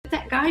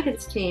that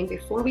guidance team,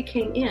 before we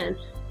came in,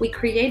 we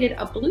created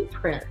a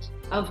blueprint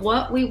of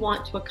what we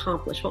want to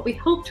accomplish, what we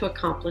hope to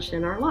accomplish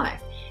in our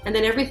life. And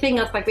then everything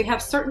else, like we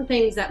have certain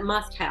things that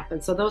must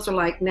happen. So those are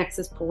like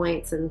nexus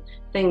points and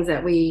things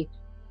that we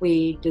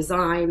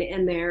design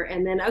in there.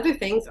 And then other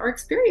things are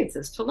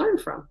experiences to learn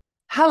from.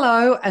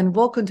 Hello and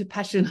welcome to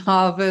Passion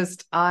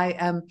Harvest. I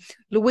am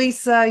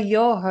Louisa,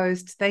 your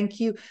host. Thank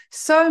you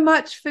so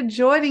much for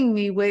joining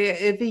me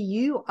wherever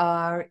you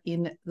are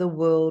in the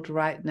world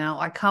right now.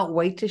 I can't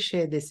wait to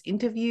share this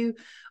interview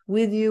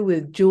with you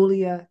with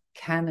Julia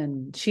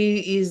Cannon.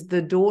 She is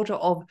the daughter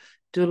of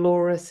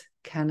Dolores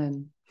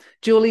Cannon.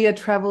 Julia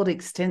traveled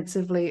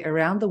extensively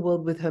around the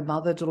world with her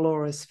mother,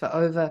 Dolores, for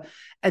over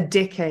a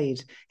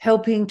decade,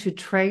 helping to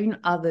train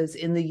others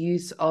in the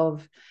use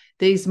of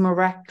these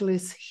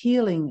miraculous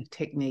healing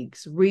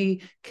techniques,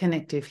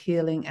 reconnective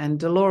healing, and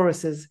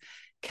Dolores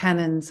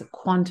Cannon's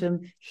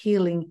quantum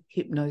healing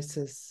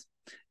hypnosis.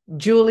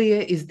 Julia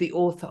is the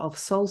author of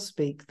Soul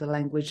Speak, The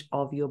Language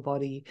of Your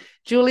Body.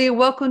 Julia,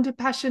 welcome to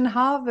Passion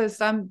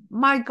Harvest. I'm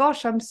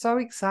so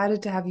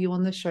excited to have you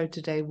on the show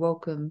today.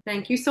 Welcome.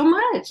 Thank you so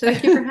much.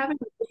 Thank you for having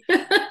me.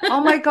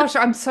 Oh my gosh,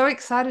 I'm so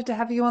excited to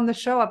have you on the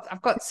show.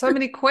 I've got so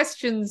many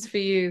questions for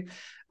you.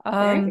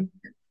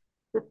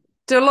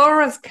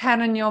 Dolores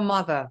Cannon, your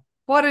mother.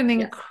 What an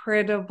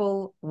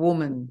incredible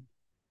woman.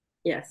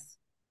 Yes.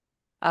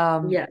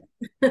 Yes.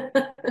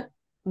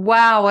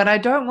 Wow. And I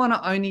don't want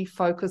to only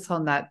focus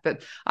on that,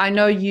 but I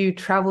know you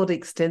traveled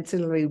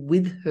extensively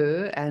with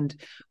her and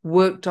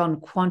worked on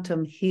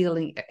quantum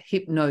healing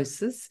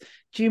hypnosis.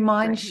 Do you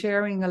mind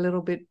sharing a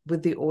little bit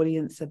with the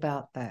audience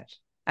about that?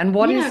 And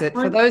what is it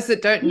for those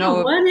that don't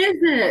know? What is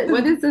it?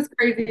 What is this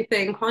crazy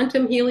thing?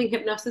 Quantum healing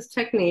hypnosis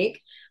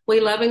technique.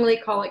 We lovingly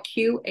call it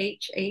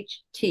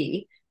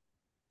QHHT.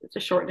 To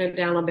shorten it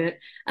down a bit.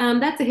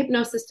 That's a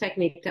hypnosis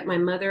technique that my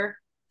mother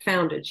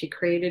founded. She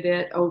created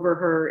it over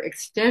her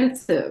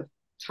extensive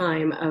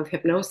time of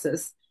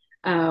hypnosis,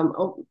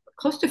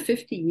 close to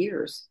 50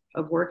 years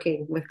of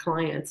working with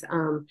clients.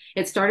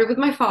 It started with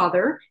my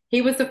father.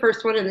 He was the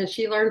first one, and then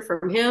she learned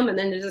from him, and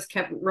then it just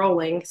kept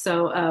rolling.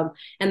 So,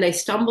 and they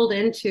stumbled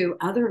into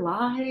other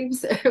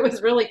lives. It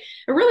was really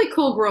a really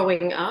cool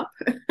growing up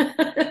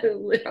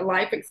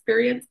life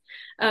experience.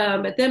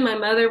 But then my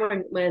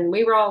mother, when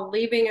we were all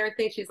leaving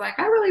everything, she's like,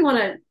 I really want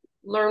to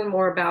learn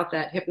more about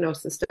that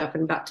hypnosis stuff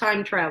and about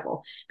time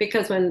travel,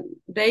 because when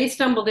they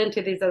stumbled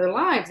into these other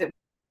lives, it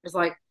was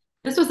like,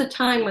 this was a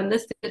time when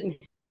this didn't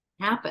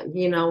happen.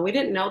 You know, we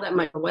didn't know that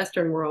much in the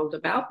Western world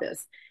about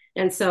this.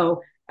 And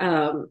so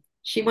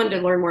she wanted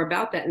to learn more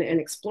about that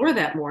and explore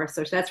that more.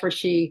 So that's where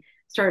she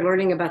started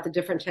learning about the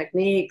different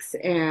techniques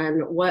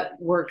and what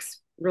works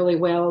really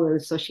well.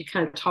 And so she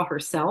kind of taught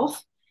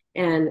herself,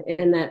 and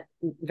in that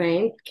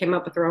vein came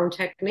up with her own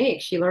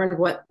technique. She learned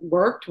what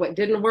worked, what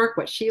didn't work,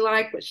 what she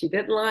liked, what she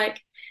didn't like,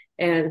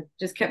 and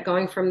just kept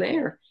going from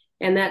there.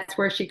 And that's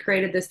where she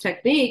created this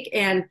technique.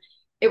 And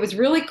it was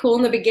really cool.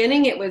 In the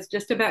beginning, it was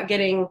just about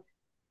getting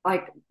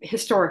like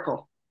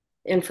historical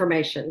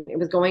information. It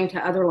was going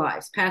to other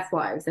lives, past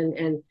lives.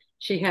 And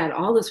she had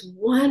all this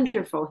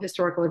wonderful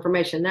historical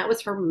information. That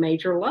was her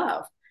major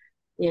love.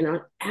 You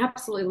know,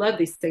 absolutely loved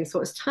these things. So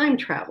it was time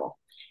travel.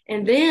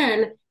 And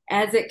then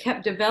as it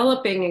kept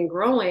developing and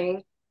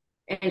growing,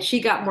 and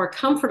she got more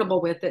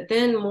comfortable with it,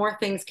 then more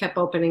things kept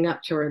opening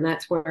up to her. And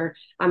that's where,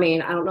 I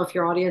mean, I don't know if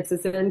your audience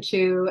is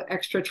into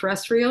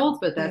extraterrestrials,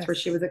 but that's where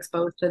she was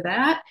exposed to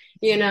that,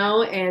 you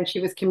know, and she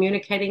was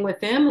communicating with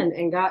them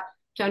and got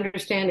to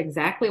understand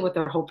exactly what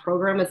their whole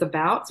program is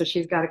about. So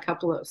she's got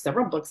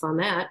several books on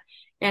that.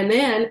 And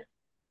then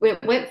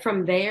it went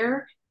from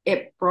there.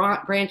 It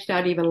branched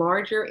out even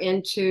larger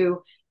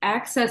into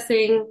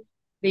accessing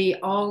the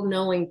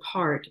all-knowing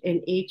part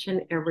in each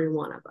and every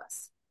one of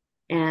us.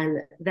 And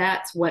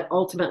that's what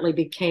ultimately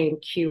became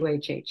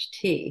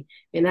QHHT.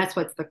 And that's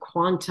what's the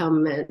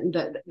quantum and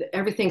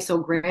everything so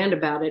grand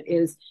about it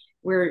is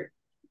when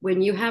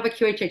you have a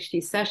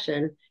QHHT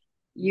session,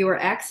 you are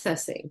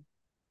accessing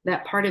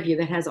that part of you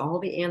that has all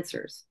the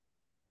answers.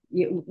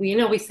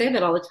 We say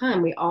that all the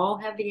time. We all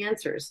have the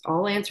answers.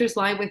 All answers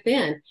lie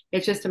within.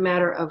 It's just a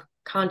matter of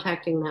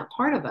contacting that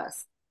part of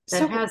us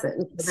that has it.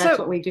 And that's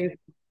what we do.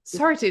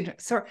 Sorry.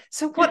 So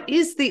what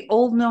is the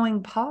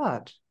all-knowing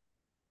part?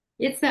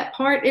 It's that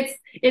part.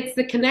 It's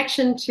the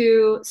connection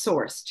to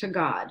source, to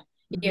God.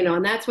 You know,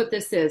 and that's what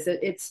this is.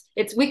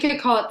 It's we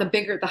could call it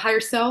the higher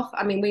self.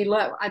 I mean,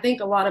 I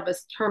think a lot of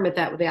us term it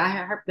that way.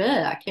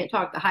 I can't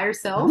talk. The higher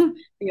self,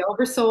 the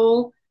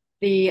oversoul,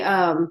 the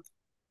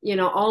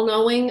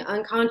all-knowing,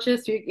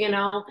 unconscious.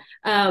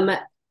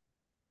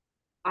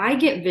 I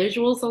get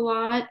visuals a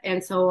lot,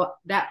 and so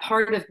that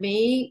part of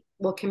me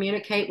will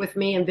communicate with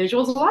me in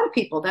visuals. A lot of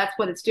people, that's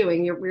what it's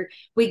doing.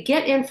 We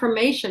get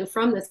information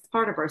from this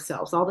part of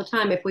ourselves all the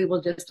time if we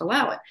will just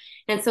allow it.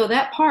 And so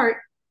that part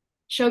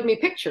showed me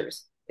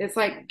pictures. It's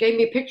like gave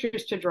me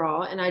pictures to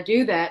draw, and I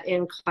do that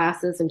in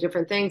classes and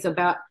different things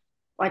about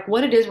like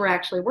what it is we're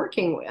actually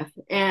working with.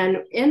 And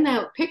in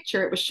that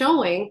picture, it was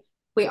showing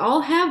we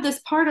all have this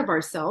part of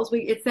ourselves.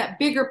 It's that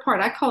bigger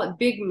part. I call it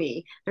big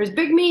me. There's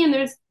big me and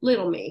there's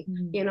little me.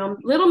 Mm.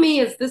 Little me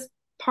is this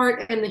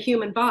part in the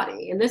human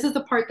body. And this is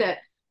the part that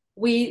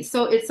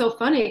so it's so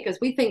funny because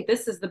we think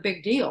this is the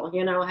big deal.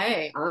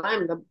 Hey,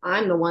 I'm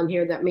the one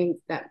here that means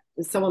that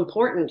is so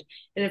important.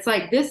 And it's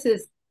like, this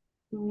is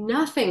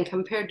nothing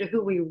compared to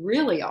who we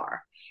really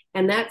are.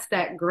 And that's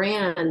that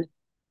grand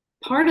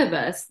part of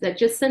us that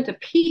just sent a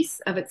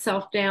piece of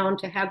itself down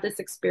to have this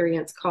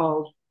experience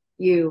called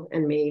you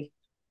and me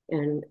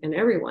and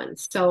everyone.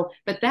 So,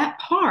 but that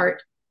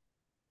part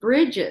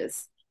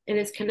bridges and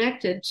is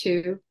connected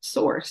to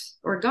source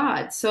or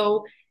God.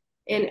 So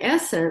in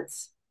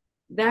essence,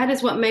 that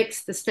is what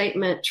makes the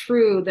statement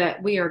true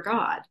that we are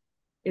God,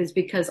 is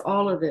because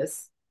all of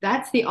this,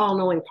 that's the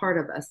all-knowing part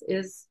of us,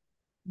 is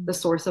the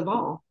source of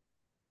all.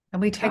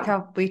 And we take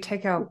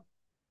our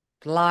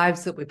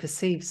lives that we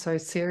perceive so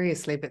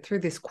seriously, but through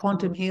this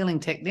quantum healing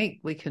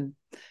technique, we can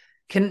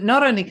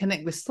not only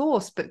connect with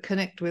source, but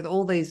connect with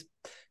all these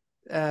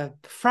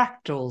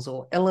fractals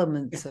or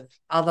elements of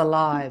other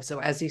lives,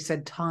 or as you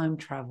said, time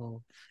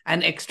travel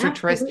and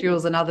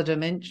extraterrestrials and other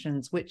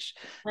dimensions, which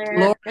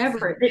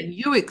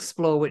you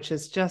explore, which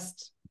is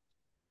just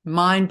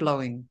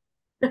mind-blowing.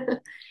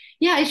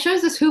 Yeah, it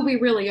shows us who we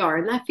really are.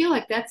 And I feel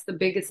like that's the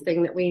biggest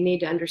thing that we need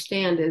to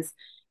understand is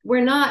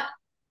we're not,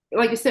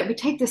 like you said, we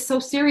take this so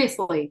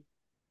seriously.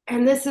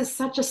 And this is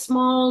such a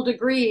small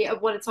degree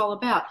of what it's all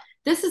about.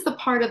 This is the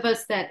part of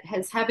us that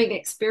has having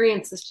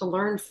experiences to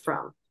learn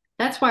from.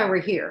 That's why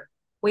we're here.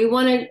 We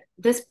wanted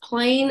this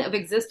plane of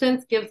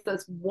existence gives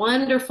us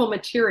wonderful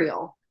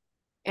material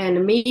and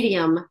a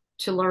medium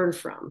to learn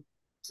from.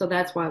 So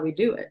that's why we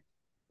do it.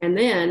 And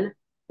then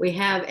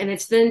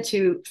it's then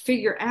to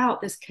figure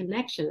out this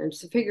connection and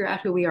to figure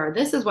out who we are.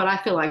 This is what I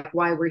feel like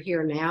why we're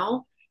here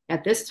now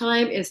at this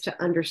time, is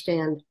to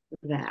understand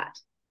that,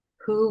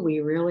 who we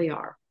really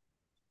are.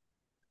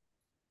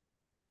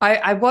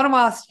 I want to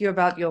ask you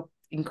about your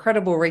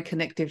incredible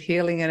reconnective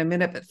healing in a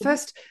minute, but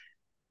first,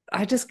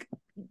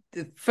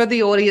 for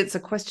the audience, a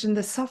question: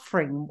 the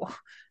suffering.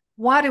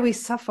 Why do we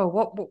suffer?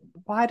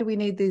 Why do we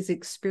need these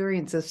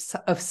experiences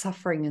of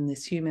suffering in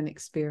this human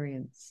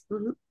experience?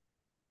 Mm-hmm.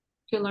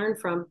 To learn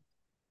from.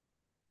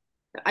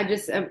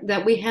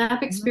 That we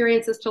have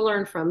experiences to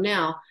learn from.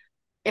 Now,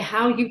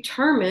 how you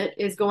term it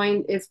is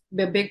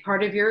a big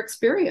part of your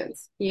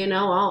experience, and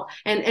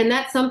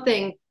that's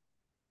something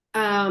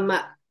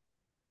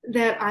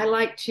that I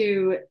like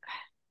to.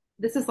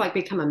 This is like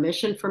become a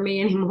mission for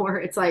me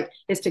anymore.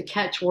 It's to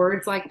catch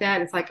words like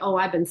that. It's like, oh,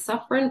 I've been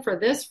suffering for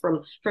this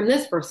from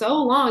this for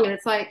so long. And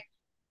it's like,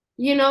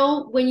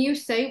 when you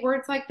say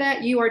words like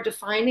that, you are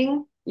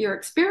defining your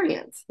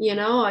experience.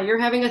 You're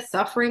having a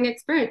suffering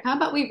experience. How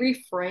about we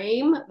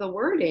reframe the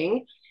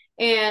wording?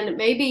 And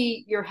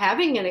maybe you're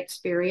having an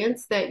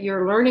experience that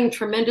you're learning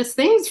tremendous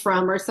things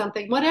from or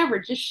something, whatever.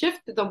 Just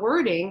shift the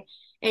wording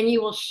and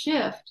you will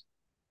shift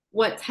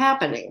what's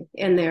happening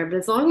in there. But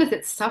as long as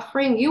it's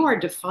suffering, you are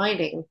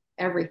defining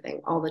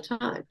everything all the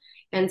time.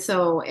 And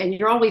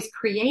you're always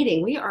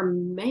creating. We are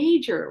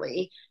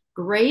majorly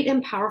great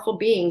and powerful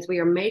beings. We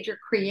are major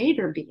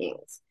creator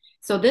beings.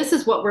 So this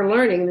is what we're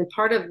learning. And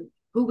part of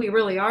who we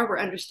really are, we're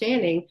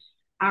understanding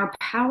our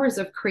powers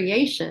of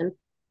creation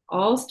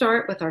all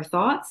start with our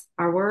thoughts,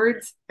 our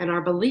words, and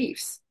our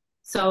beliefs.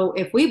 So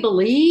if we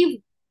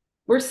believe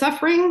we're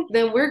suffering,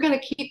 then we're going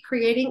to keep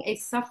creating a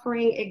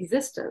suffering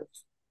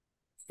existence.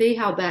 See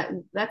how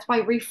that's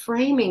why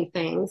reframing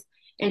things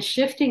and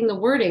shifting the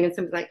wording, and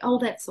somebody's like, oh,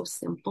 that's so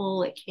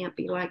simple. It can't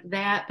be like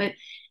that. But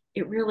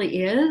it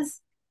really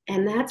is.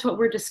 And that's what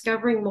we're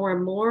discovering more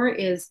and more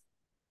is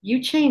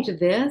you change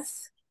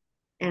this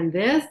and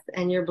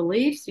your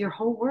beliefs, your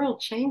whole world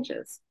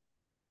changes.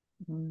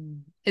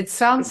 It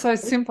sounds so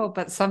simple,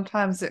 but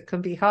sometimes it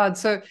can be hard.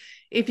 So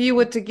if you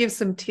were to give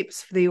some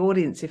tips for the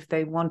audience, if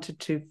they wanted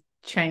to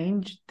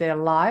change their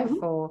life,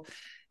 or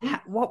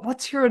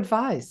what's your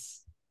advice?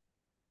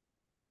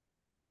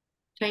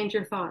 Change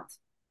your thoughts.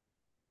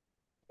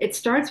 It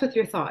starts with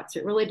your thoughts.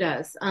 It really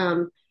does.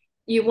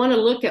 You want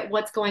to look at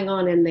what's going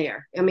on in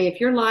there. I mean, if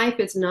your life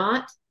is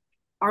not,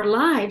 our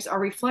lives are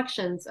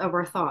reflections of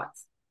our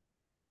thoughts.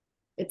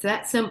 It's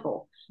that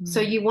simple. So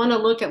you want to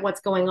look at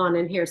what's going on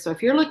in here. So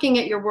if you're looking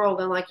at your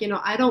world and like,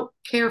 I don't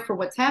care for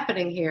what's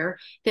happening here,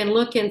 then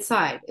look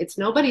inside. It's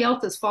nobody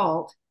else's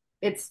fault.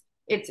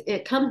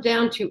 It comes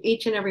down to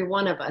each and every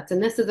one of us.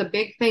 And this is a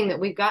big thing that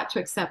we've got to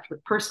accept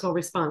with personal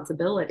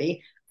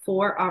responsibility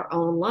for our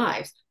own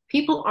lives.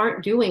 People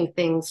aren't doing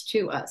things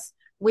to us.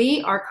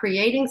 We are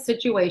creating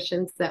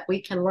situations that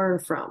we can learn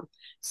from.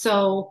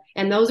 So,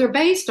 and those are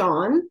based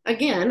on,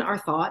 again, our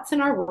thoughts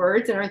and our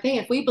words and our thing.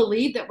 If we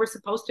believe that we're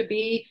supposed to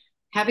be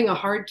having a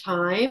hard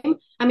time,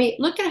 I mean,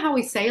 look at how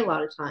we say a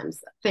lot of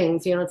times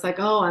things, it's like,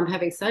 oh, I'm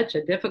having such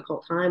a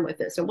difficult time with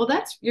this. And well,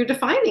 you're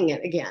defining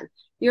it again.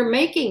 You're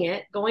making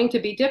it going to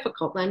be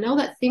difficult. And I know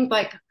that seems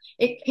like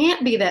it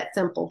can't be that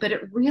simple, but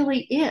it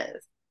really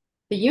is.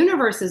 The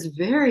universe is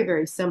very,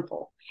 very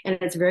simple and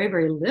it's very,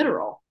 very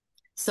literal.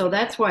 So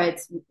that's why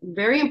it's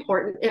very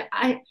important.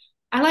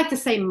 I like to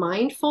say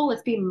mindful.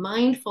 Let's be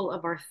mindful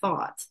of our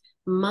thoughts,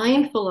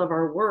 mindful of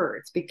our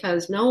words,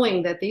 because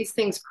knowing that these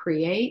things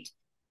create,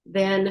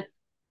 then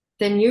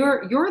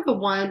you're the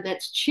one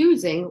that's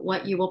choosing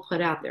what you will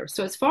put out there.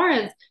 So as far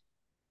as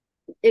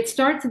it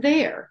starts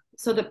there.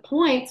 So the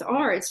points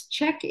are it's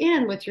check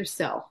in with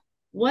yourself.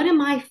 What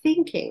am I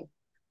thinking?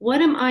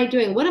 What am I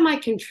doing? What am I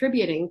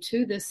contributing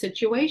to this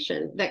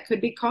situation that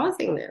could be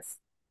causing this?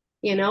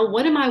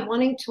 What am I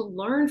wanting to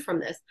learn from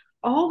this?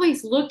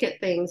 Always look at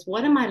things.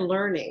 What am I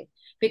learning?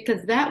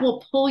 Because that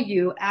will pull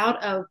you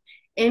out of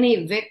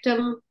any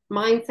victim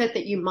mindset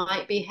that you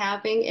might be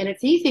having. And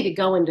it's easy to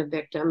go into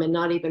victim and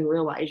not even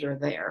realize you're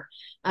there.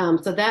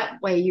 So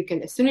that way you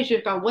can, as soon as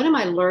you've gone, what am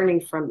I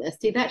learning from this?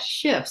 See, that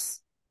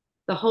shifts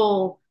the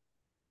whole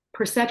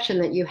perception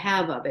that you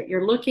have of it.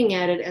 You're looking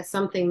at it as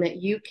something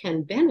that you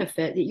can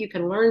benefit, that you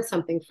can learn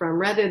something from,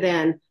 rather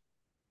than,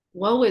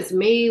 woe is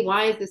me,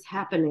 why is this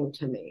happening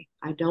to me?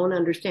 I don't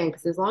understand.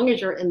 Because as long as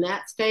you're in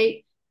that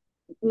state,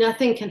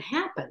 nothing can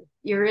happen.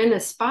 You're in a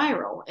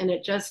spiral, and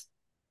it just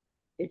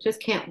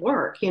can't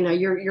work.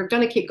 You're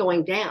going to keep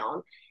going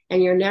down,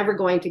 and you're never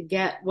going to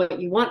get what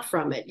you want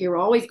from it. You're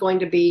always going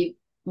to be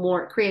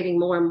creating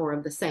more and more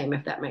of the same,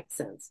 if that makes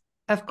sense.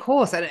 Of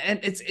course, and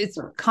it's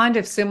kind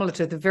of similar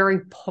to the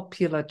very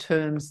popular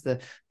terms, the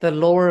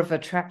law of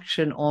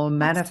attraction, or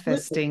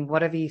manifesting. Absolutely.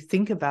 Whatever you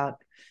think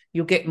about,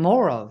 you'll get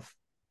more of.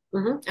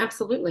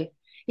 Absolutely.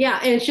 Yeah.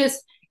 And it's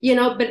just,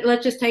 but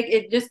let's just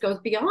it just goes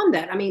beyond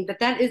that. I mean, but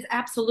that is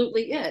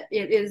absolutely it.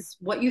 It is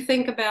what you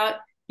think about,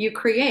 you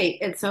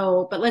create. And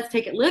so, but let's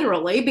take it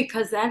literally,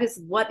 because that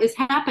is what is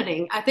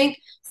happening. I think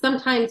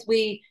sometimes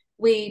we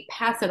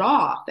pass it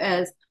off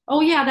as,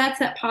 oh yeah, that's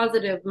that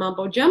positive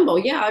mumbo jumbo.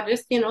 Yeah,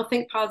 just,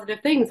 think positive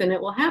things and it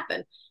will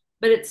happen.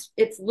 But it's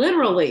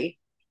literally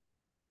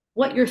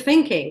what you're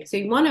thinking. So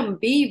you want to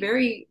be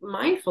very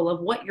mindful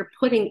of what you're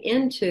putting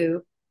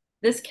into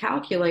this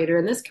calculator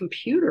and this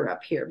computer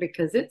up here,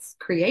 because it's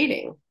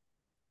taking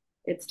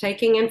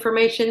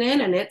information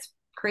in and it's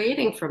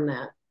creating from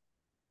that.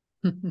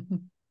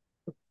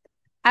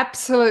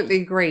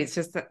 Absolutely agree. It's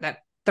just that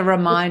the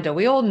reminder.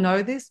 We all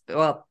know this.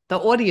 Well, the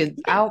audience,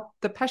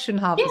 the Passion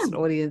Harvest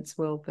audience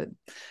will. But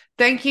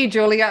thank you,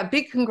 Julia.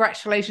 Big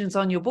congratulations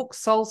on your book,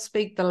 Soul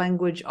Speak: The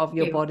Language of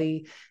Your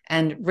Body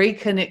and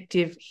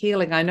Reconnective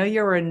Healing. I know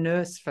you're a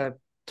nurse for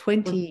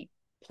 20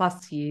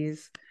 plus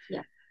years.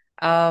 Yeah.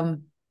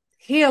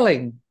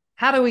 Healing.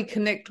 How do we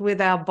connect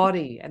with our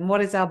body, and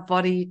what is our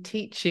body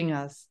teaching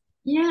us?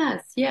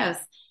 Yes.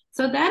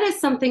 So that is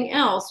something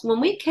else. When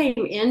we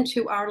came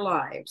into our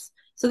lives,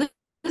 so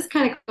this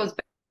kind of goes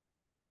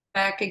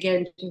back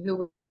again to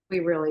who we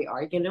really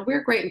are.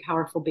 We're great and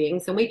powerful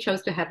beings, and we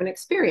chose to have an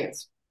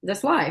experience,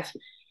 this life.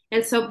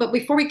 And so, but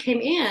before we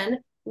came in,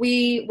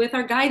 with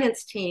our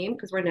guidance team,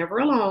 because we're never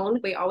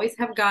alone, we always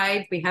have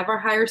guides, we have our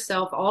higher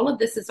self. All of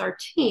this is our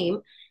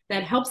team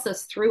that helps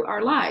us through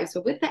our lives.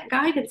 So with that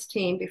guidance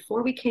team,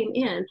 before we came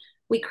in,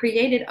 we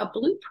created a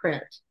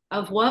blueprint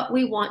of what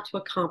we want to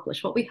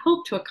accomplish, what we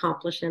hope to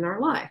accomplish in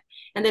our life.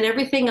 And then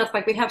everything else,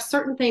 like we have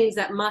certain things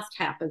that must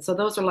happen. So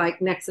those are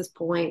like nexus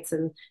points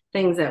and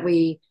things that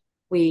we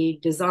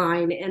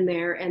design in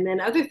there. And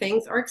then other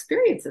things are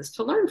experiences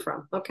to learn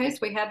from. Okay, so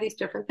we have these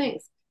different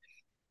things.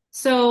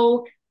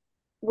 So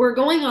we're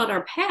going on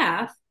our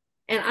path,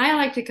 and I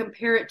like to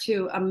compare it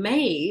to a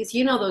maze.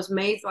 Those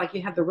mazes, like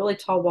you have the really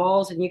tall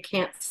walls and you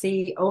can't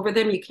see over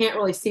them. You can't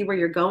really see where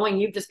you're going.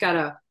 You've just got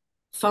to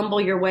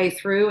fumble your way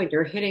through, and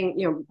you're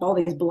hitting, all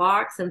these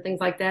blocks and things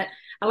like that.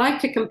 I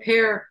like to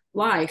compare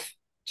life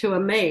to a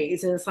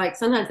maze. And it's like,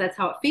 sometimes that's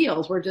how it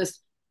feels. We're just,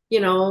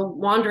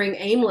 wandering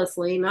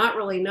aimlessly, not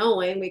really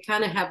knowing. We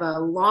kind of have a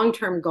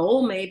long-term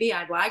goal. Maybe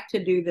I'd like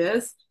to do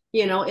this,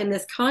 in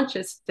this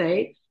conscious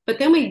state, but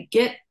then we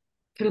get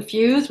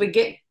confused. We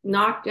get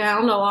knocked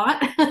down a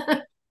lot.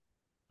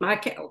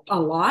 A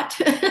lot.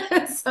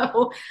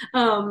 So,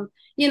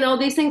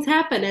 these things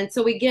happen. And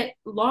so we get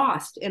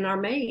lost in our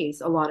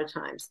maze a lot of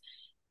times.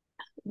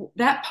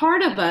 That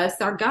part of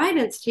us, our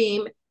guidance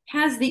team,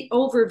 has the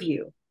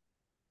overview.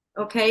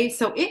 Okay.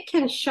 So it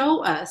can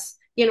show us,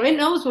 it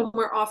knows when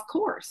we're off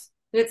course.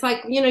 And it's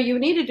like, you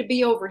needed to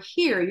be over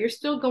here. You're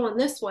still going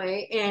this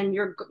way. And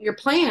your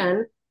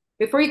plan,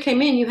 before you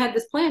came in, you had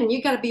this plan, and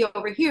you got to be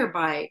over here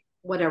by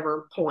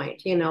whatever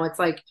point. It's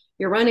like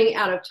you're running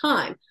out of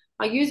time.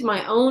 I use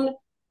my own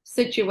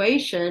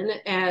situation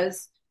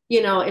as,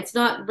 it's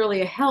not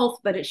really a health,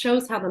 but it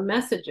shows how the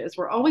messages,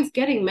 we're always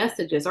getting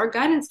messages. Our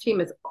guidance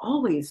team is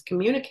always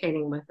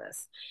communicating with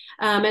us.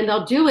 And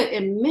they'll do it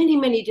in many,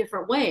 many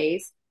different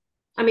ways.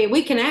 I mean,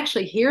 we can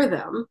actually hear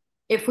them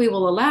if we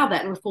will allow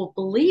that, and if we'll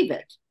believe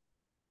it.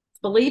 It's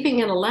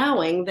believing and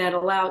allowing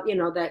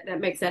that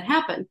makes that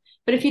happen.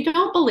 But if you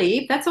don't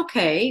believe, that's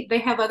okay. They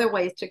have other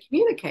ways to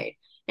communicate.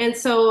 And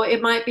so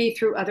it might be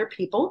through other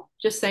people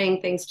just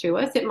saying things to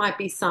us. It might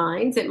be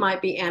signs. It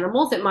might be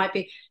animals. It might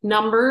be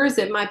numbers.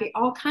 It might be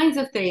all kinds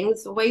of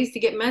things, ways to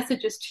get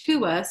messages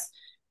to us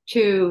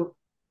to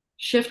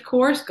shift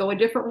course, go a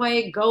different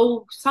way,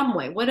 go some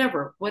way,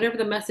 whatever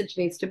the message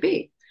needs to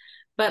be.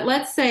 But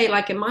let's say,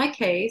 like in my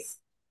case,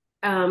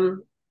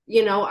 um,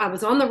 I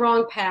was on the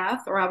wrong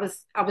path, or I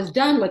was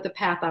done with the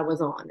path I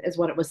was on, is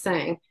what it was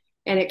saying.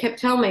 And it kept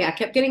telling me, I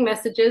kept getting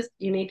messages,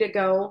 you need to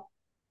go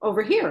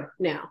over here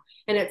now.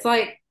 And it's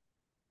like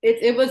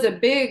it was a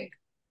big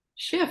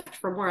shift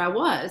from where I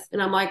was.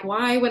 And I'm like,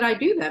 why would I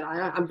do that?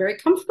 I'm very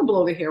comfortable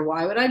over here.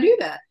 Why would I do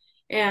that?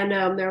 And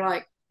they're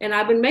like, and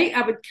I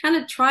would kind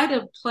of try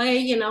to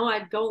play,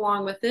 I'd go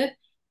along with it.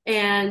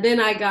 And then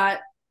I got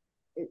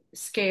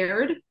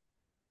scared,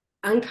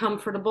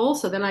 uncomfortable.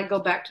 So then I go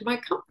back to my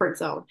comfort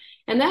zone.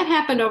 And that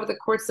happened over the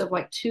course of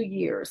like 2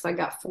 years. I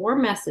got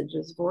four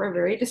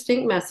very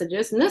distinct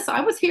messages. And this,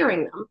 I was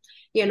hearing them.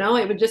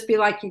 It would just be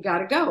like, you got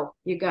to go.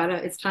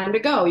 It's time to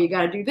go. You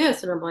got to do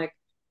this. And I'm like,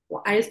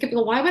 well, I just kept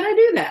going, why would I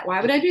do that?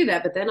 Why would I do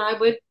that? But then I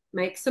would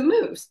make some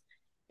moves.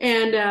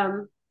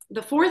 And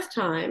the fourth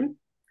time,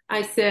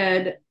 I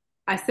think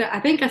I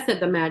said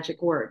the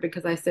magic word,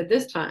 because I said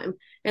this time,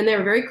 and they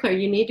were very clear,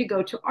 you need to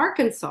go to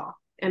Arkansas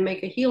and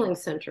make a healing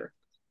center.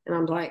 And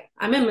I'm like,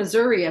 I'm in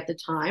Missouri at the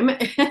time.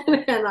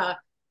 And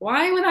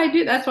why would I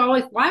do that's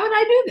always, why would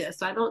I do this?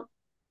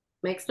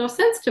 Makes no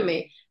sense to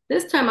me.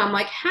 This time I'm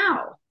like,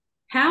 how?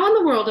 How in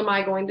the world am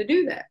I going to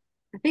do that?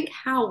 I think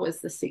how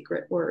was the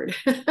secret word.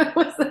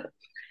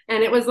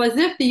 And it was as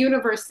if the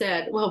universe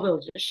said, well, we'll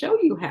just show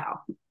you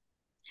how.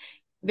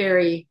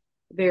 Very,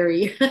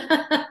 very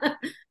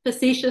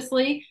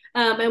facetiously.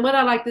 And what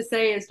I like to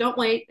say is, don't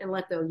wait and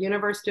let the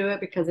universe do it,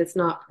 because it's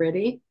not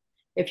pretty.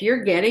 If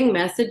you're getting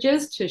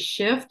messages to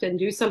shift and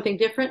do something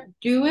different,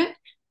 do it.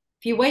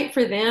 If you wait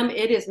for them,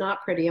 it is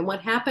not pretty. And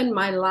what happened,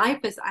 my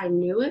life as I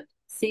knew it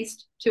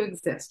ceased to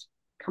exist,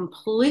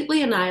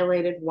 completely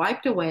annihilated,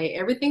 wiped away.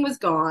 Everything was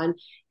gone.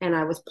 And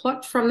I was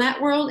plucked from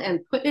that world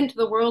and put into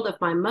the world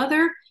of my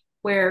mother,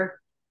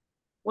 where,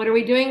 what are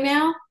we doing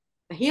now?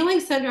 A healing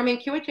center. I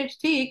mean,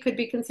 QHHT could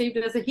be conceived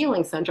as a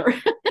healing center.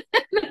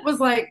 It was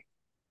like,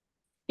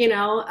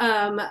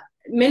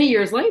 many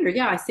years later,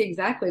 yeah, I see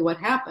exactly what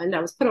happened. I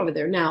was put over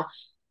there. Now,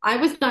 I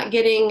was not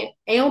getting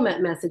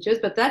ailment messages,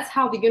 but that's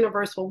how the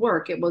universe will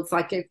work. It was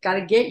like, it's got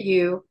to get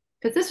you,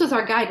 because this was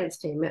our guidance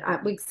team.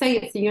 We say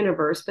it's the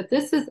universe, but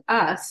this is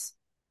us.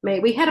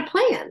 We had a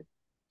plan.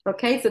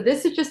 Okay, so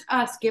this is just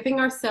us giving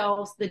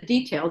ourselves the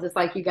details. It's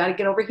like, you got to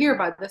get over here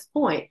by this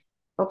point.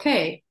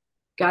 Okay,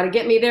 got to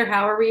get me there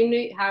however you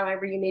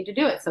need to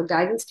do it. So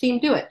guidance team,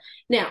 do it.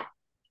 Now,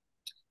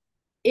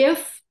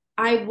 if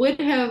I would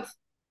have,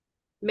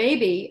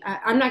 maybe,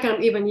 I'm not going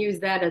to even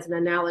use that as an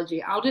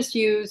analogy. I'll just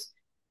use,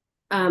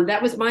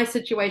 that was my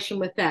situation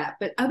with that.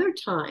 But other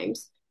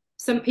times,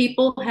 some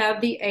people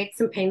have the aches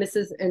and pains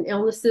and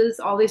illnesses,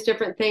 all these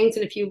different things.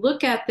 And if you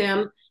look at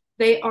them,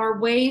 they are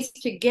ways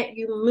to get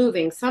you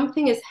moving.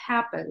 Something has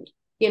happened.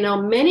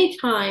 Many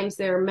times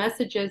there are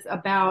messages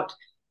about,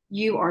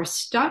 you are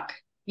stuck,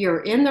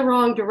 you're in the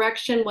wrong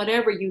direction,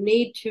 whatever, you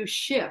need to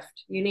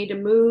shift. You need to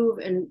move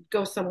and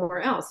go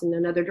somewhere else in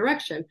another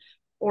direction.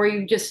 Or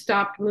you just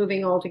stopped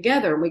moving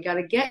altogether, and we got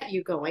to get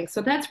you going.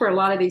 So that's where a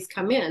lot of these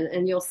come in,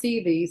 and you'll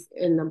see these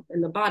in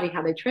the body,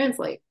 how they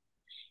translate.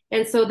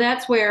 And so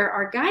that's where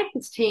our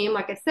guidance team,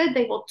 like I said,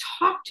 they will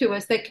talk to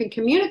us, they can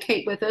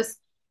communicate with us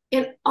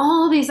in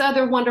all these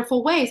other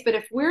wonderful ways. But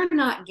if we're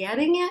not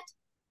getting it,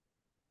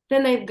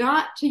 then they've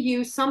got to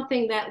use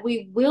something that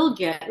we will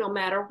get no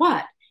matter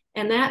what.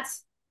 And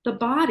that's the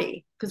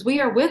body, because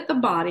we are with the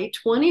body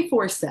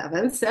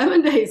 24/7,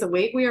 7 days a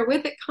week. We are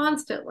with it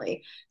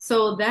constantly.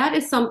 So that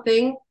is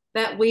something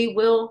that we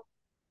will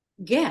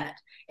get.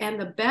 And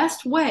the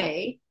best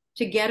way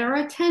to get our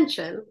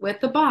attention with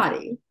the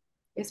body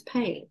is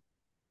pain.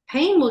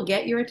 Pain will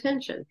get your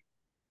attention.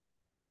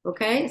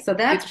 Okay, so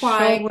that's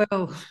why. Sure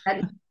will.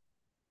 That,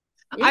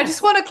 yeah. I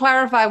just want to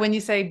clarify, when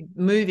you say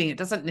moving, it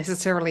doesn't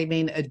necessarily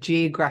mean a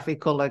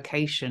geographical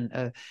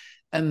location,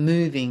 a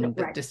moving,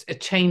 but just a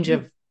change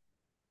of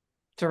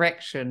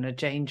direction, a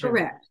change of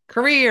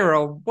career,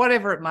 or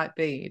whatever it might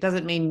be. It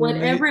doesn't mean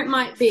whatever it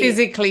might be,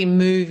 physically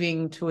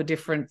moving to a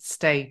different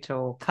state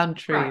or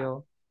country, right.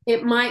 Or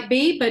it might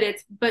be,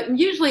 but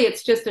usually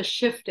it's just a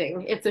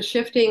shifting. It's a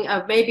shifting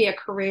of maybe a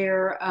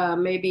career,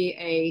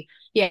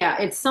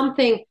 it's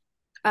something.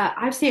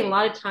 I've seen a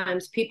lot of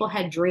times people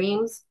had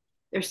dreams.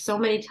 There's so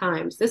many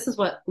times. This is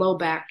what low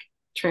back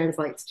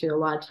translates to a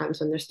lot of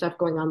times when there's stuff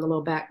going on the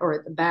low back or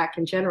at the back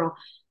in general,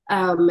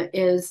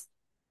 is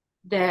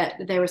that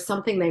there was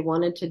something they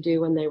wanted to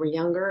do when they were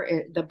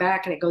younger, the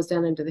back, and it goes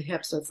down into the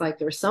hips. So it's like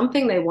there was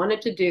something they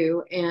wanted to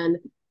do and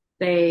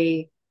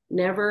they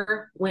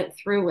never went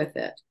through with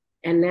it.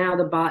 And now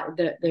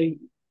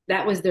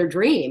that was their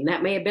dream.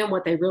 That may have been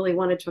what they really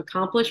wanted to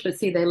accomplish, but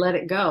see, they let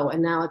it go.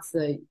 And now it's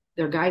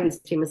their guidance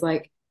team is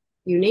like,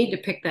 you need to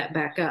pick that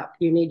back up.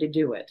 You need to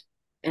do it.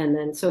 And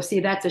then, so see,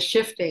 that's a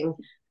shifting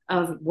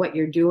of what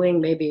you're doing.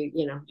 Maybe,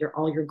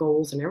 all your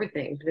goals and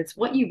everything, but it's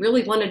what you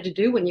really wanted to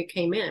do when you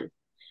came in.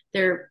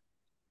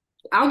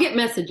 I'll get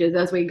messages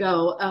as we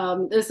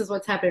go. This is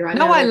what's happening right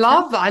now. No,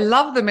 I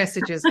love the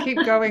messages.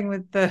 Keep going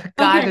with the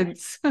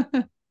guidance.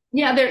 Okay.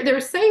 Yeah,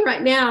 they're saying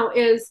right now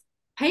is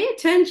pay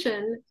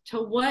attention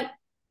to what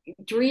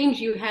dreams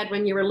you had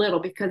when you were little,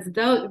 because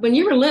when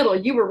you were little,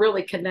 you were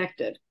really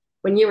connected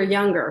when you were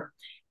younger.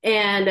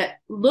 And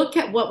look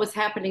at what was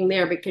happening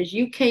there, because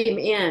you came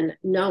in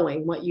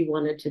knowing what you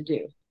wanted to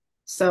do.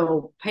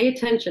 So pay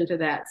attention to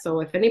that. So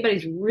if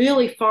anybody's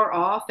really far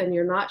off and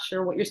you're not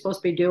sure what you're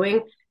supposed to be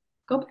doing,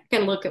 go back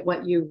and look at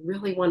what you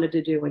really wanted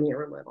to do when you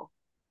were little.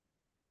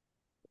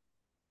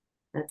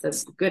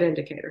 That's a good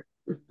indicator.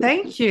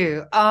 Thank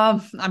you.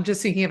 I'm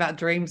just thinking about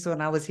dreams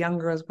when I was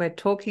younger as we're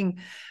talking.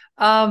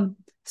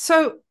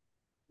 So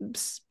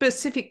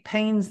specific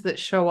pains that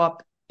show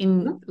up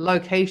in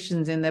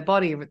locations in their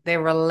body,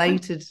 they're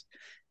related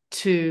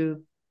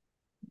to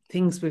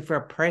things we've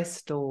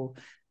repressed or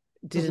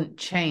didn't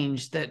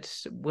change, that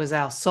was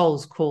our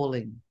soul's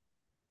calling.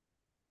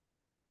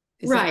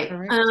 Is right. that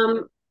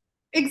correct?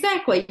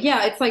 Exactly.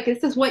 Yeah. It's like,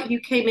 this is what you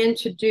came in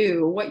to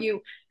do,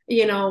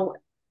 you know,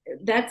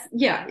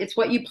 it's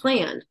what you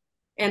planned.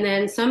 And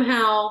then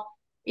somehow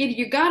either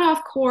you got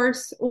off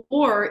course,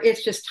 or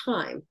it's just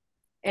time.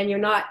 And you're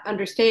not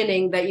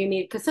understanding that you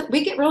need, because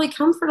we get really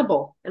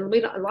comfortable, and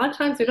a lot of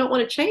times we don't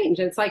want to change.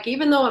 And it's like,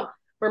 even though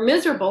we're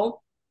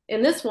miserable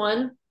in this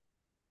one,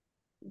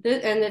 and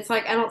it's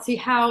like, I don't see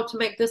how to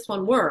make this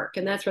one work.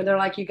 And that's where they're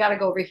like, you got to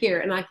go over here.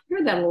 And I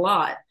hear that a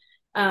lot.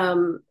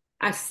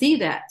 I see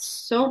that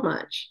so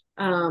much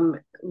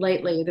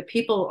lately. The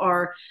people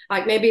are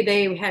like, maybe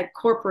they had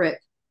corporate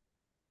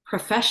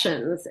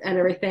professions and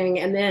everything,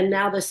 and then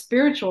now the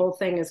spiritual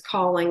thing is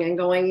calling and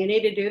going, you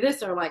need to do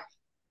this. Or like,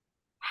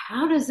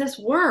 how does this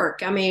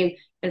work? I mean,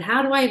 and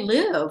how do I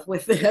live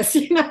with this?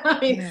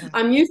 Yeah.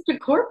 I'm used to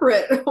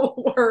corporate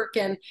work,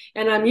 and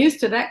I'm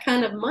used to that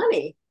kind of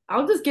money.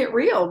 I'll just get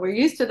real. We're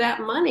used to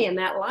that money and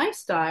that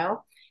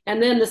lifestyle.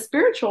 And then the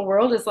spiritual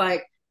world is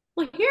like,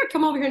 well, here,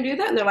 come over here and do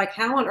that. And they're like,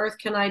 how on earth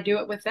can I do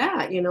it with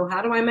that?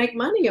 How do I make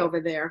money over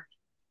there?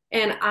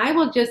 And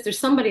there's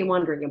somebody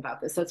wondering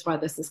about this. That's why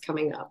this is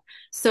coming up.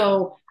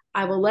 So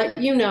I will let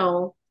you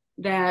know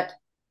that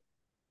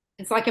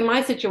it's like in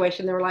my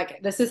situation, they were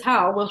like, this is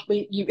how, well,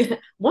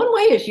 one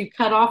way is you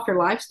cut off your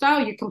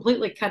lifestyle, you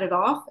completely cut it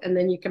off, and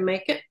then you can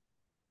make it.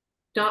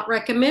 Not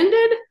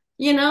recommended.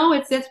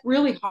 It's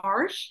really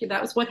harsh.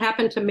 That was what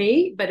happened to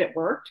me, but it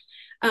worked.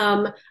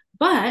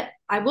 But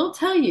I will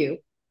tell you,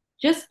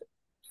 just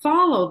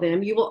follow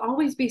them. You will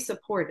always be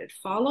supported.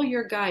 Follow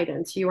your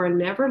guidance. You are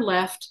never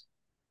left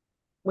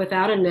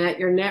without a net.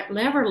 You're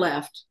never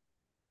left.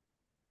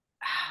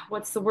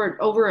 What's the word?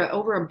 Over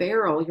a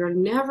barrel.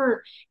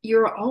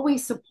 You're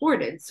always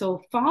supported.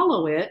 So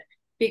follow it,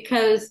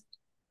 because,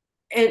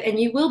 and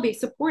you will be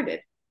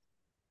supported.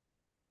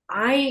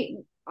 I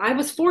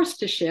was forced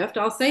to shift.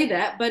 I'll say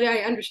that, but I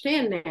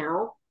understand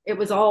now it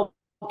was all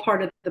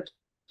part of the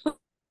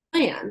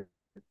plan.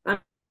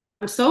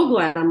 I'm so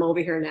glad I'm over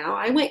here now.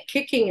 I went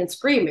kicking and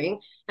screaming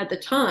at the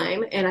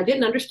time, and I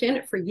didn't understand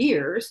it for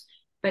years,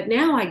 but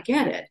now I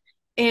get it.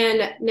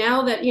 And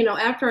now that,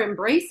 after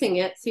embracing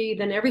it, see,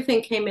 then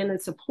everything came in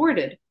and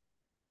supported.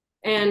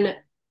 And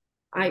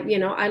I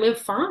live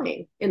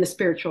fine in the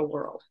spiritual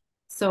world.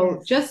 So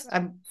Yes. just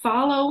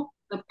follow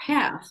the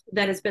path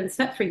that has been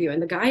set for you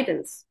and the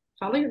guidance.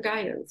 Follow your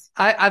guidance.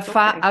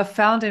 I've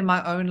found in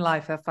my own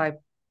life, if I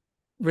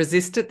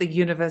resist it, the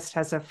universe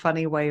has a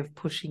funny way of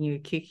pushing you,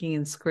 kicking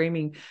and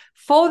screaming.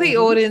 For the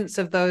audience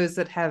of those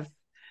that have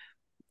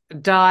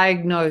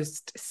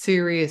diagnosed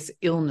serious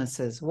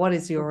illnesses, what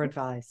is your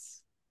advice?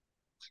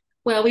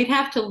 Well, we'd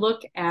have to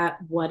look at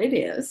what it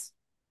is.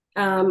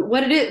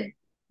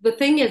 The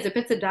thing is, if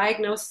it's a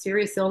diagnosed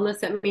serious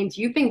illness, that means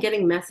you've been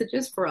getting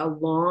messages for a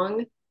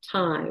long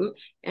time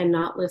and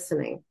not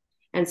listening.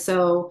 And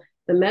so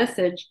the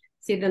message,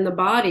 see, then the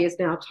body is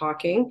now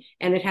talking,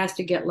 and it has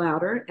to get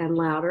louder and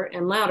louder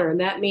and louder. And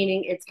that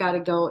meaning it's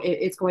going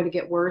to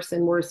get worse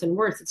and worse and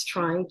worse. It's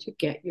trying to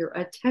get your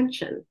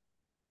attention.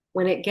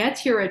 When it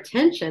gets your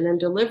attention and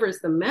delivers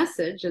the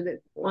message that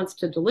it wants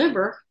to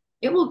deliver,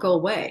 it will go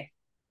away.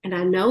 And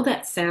I know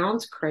that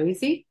sounds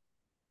crazy.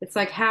 It's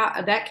like,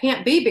 how that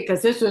can't be,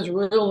 because this is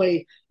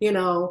really,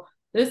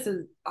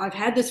 I've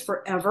had this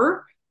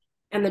forever.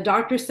 And the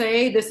doctors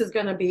say this is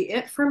going to be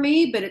it for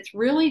me, but it's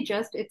really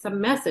it's a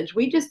message.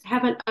 We just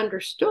haven't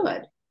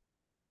understood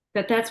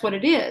that that's what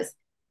it is.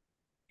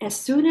 As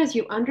soon as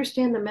you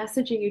understand the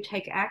message and you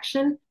take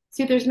action,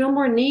 see, there's no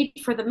more need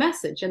for the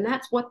message. And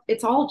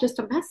it's all just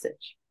a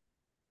message.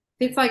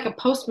 It's like a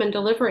postman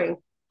delivering.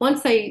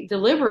 Once they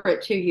deliver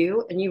it to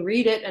you and you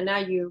read it and now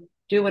you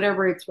do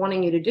whatever it's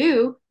wanting you to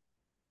do,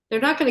 they're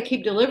not going to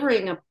keep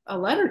delivering a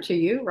letter to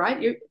you,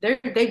 right?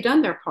 They've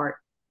done their part.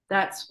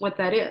 That's what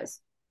that is.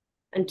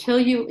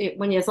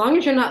 As long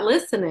as you're not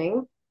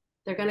listening,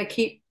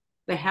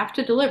 they have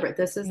to deliver it.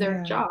 This is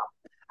their job.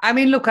 I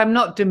mean, look, I'm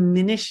not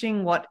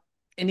diminishing what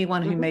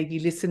anyone who may be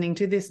listening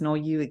to this, nor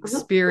you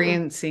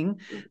experiencing,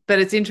 but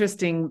it's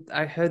interesting.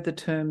 I heard the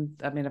term,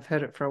 I've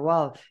heard it for a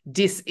while.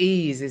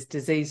 Dis-ease is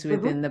disease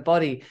within the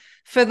body.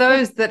 For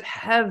those that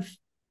have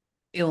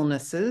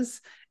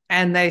illnesses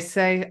and they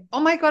say,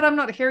 oh my God, I'm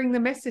not hearing the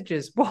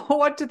messages. Well,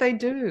 what do they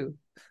do?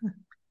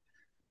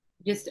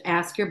 Just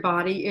ask your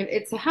body.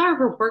 It's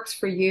however works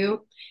for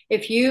you.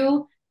 If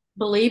you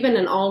believe in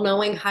an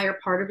all-knowing higher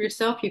part of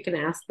yourself, you can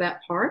ask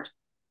that part,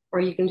 or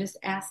you can just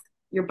ask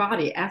your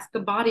body, ask the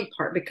body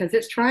part because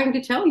it's trying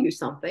to tell you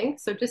something.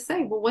 So just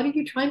say, well, what are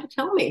you trying to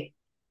tell me?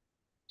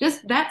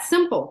 Just that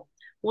simple.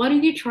 What are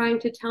you trying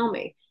to tell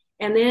me?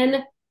 And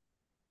then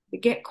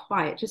get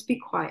quiet. Just be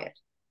quiet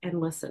and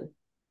listen.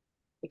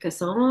 Because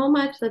so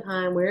much of the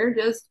time we're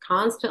just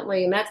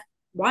constantly, and that's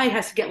why it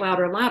has to get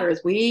louder and louder,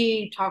 is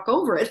we talk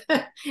over it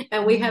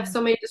and we have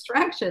so many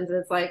distractions. And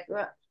it's like,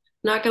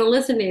 not going to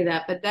listen to any of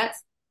that. But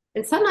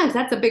and sometimes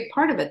that's a big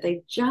part of it.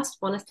 They just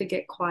want us to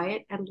get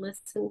quiet and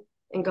listen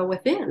and go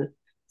within.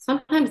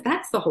 Sometimes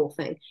that's the whole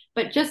thing.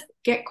 But just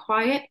get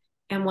quiet,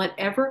 and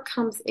whatever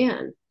comes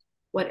in,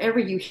 whatever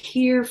you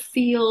hear,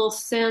 feel,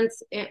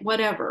 sense,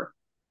 whatever,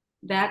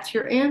 that's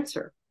your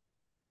answer.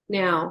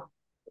 Now,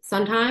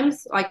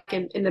 sometimes, like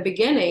in the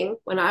beginning,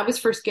 when I was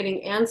first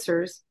getting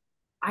answers,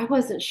 I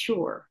wasn't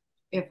sure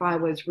if I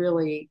was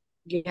really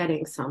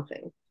getting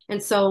something.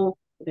 And so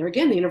there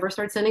again, the universe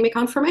started sending me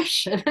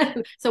confirmation.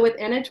 So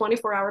within a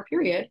 24-hour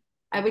period,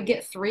 I would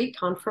get 3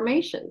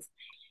 confirmations.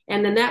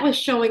 And then that was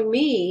showing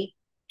me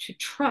to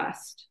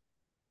trust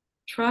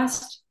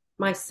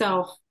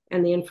myself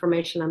and the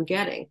information I'm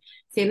getting.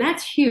 See, and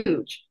that's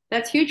huge.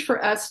 That's huge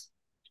for us.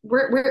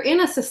 We're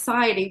in a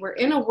society, we're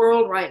in a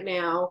world right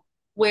now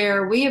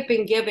where we have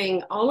been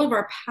giving all of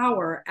our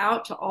power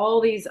out to all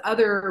these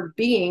other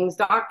beings,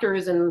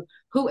 doctors and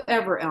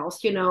whoever else,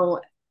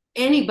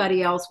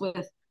 anybody else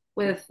with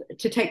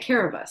to take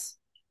care of us.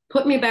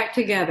 Put me back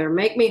together,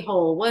 make me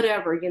whole,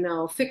 whatever,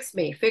 fix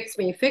me.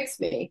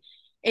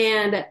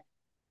 And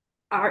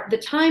the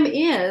time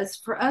is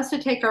for us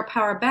to take our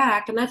power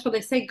back. And that's what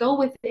they say, go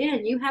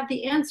within. You have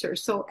the answer.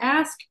 So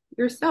ask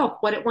yourself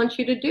what it wants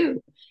you to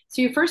do.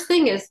 So your first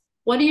thing is,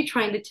 what are you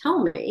trying to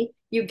tell me?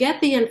 You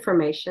get the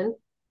information.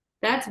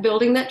 That's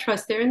building that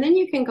trust there. And then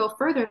you can go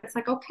further. It's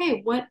like,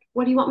 okay, what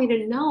do you want me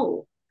to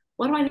know?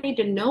 What do I need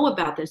to know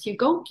about this? You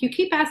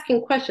keep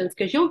asking questions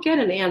because you'll get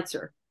an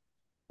answer.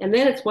 And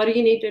then it's, what do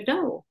you need to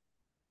know?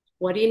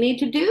 What do you need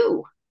to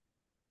do?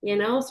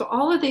 So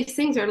all of these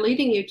things are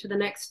leading you to the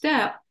next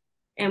step.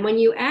 And when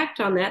you act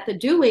on that, the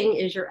doing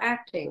is your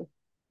acting.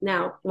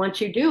 Now,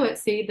 once you do it,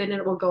 see, then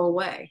it will go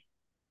away.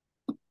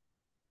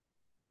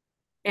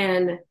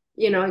 And,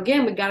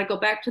 again, we got to go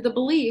back to the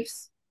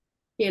beliefs.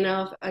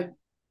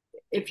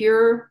 If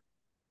you're,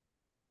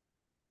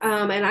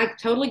 and I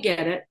totally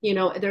get it,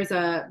 there's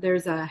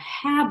a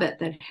habit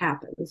that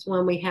happens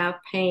when we have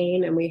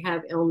pain and we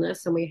have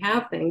illness and we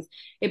have things.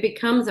 It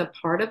becomes a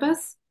part of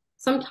us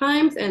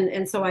sometimes.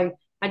 And so I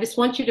just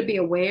want you to be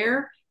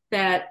aware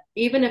that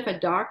even if a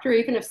doctor,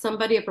 even if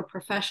somebody of a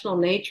professional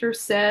nature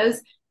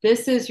says,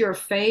 this is your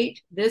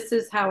fate, this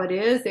is how it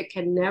is, it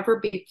can never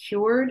be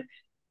cured,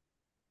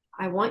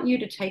 I want you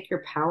to take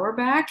your power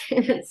back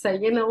and say,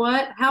 you know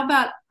what? How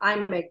about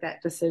I make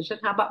that decision?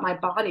 How about my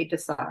body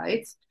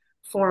decides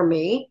for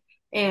me?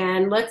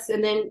 And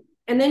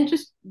then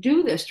just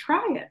do this.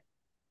 Try it.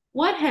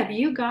 What have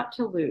you got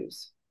to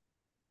lose?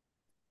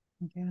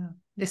 Yeah.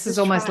 This is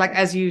almost like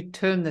as you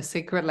term the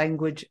secret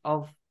language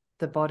of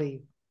the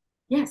body.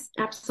 Yes,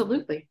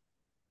 absolutely.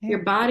 Yeah.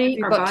 Our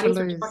bodies are talking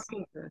to us.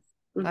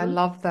 Mm-hmm. I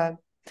love that.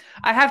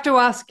 I have to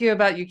ask you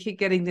about, you keep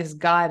getting this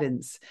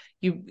guidance.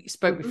 You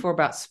spoke before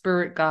about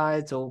spirit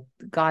guides or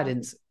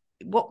guidance.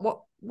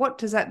 What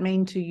does that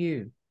mean to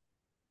you?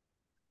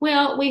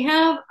 Well, we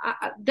have,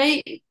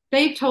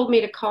 they've told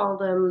me to call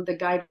them the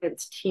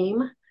guidance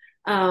team,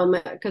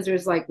 because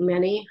there's like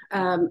many.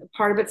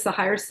 Part of it's the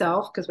higher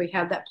self because we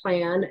have that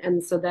plan.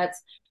 And so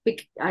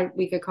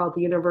we could call it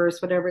the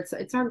universe, whatever.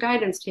 It's our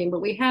guidance team,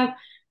 but we have,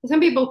 some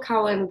people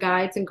call them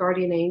guides and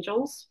guardian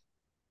angels.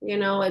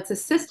 It's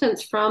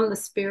assistance from the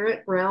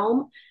spirit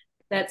realm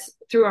that's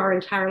through our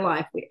entire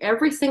life.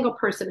 Every single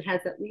person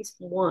has at least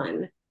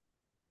one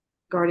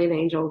guardian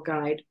angel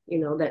guide,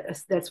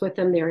 that's with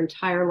them their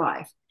entire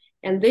life.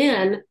 And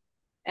then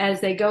as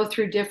they go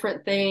through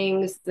different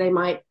things, they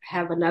might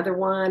have another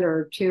one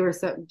or two or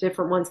so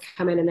different ones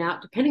come in and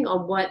out, depending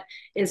on what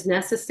is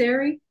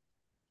necessary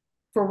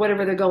for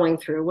whatever they're going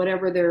through,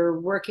 whatever they're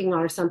working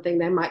on or something.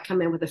 They might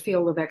come in with a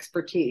field of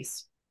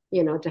expertise,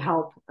 to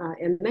help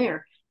in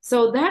there.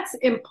 So that's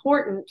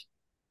important.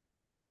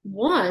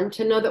 One,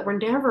 to know that we're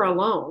never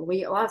alone.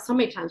 So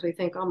many times we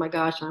think, oh my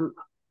gosh,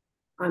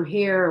 I'm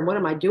here, and what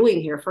am I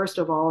doing here, first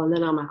of all? And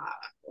then I'm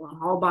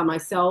all by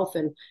myself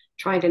and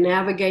trying to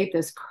navigate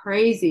this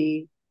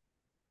crazy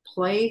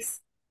place.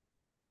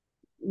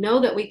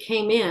 Know that we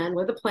came in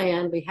with a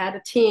plan. We had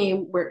a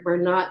team.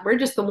 We're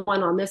just the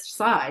one on this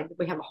side.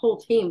 We have a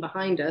whole team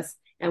behind us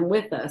and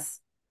with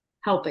us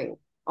helping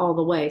all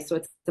the way. So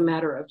it's a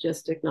matter of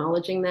just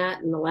acknowledging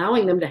that and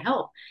allowing them to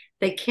help.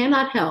 They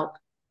cannot help.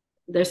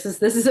 This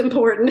is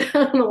important.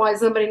 I don't know why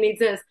somebody needs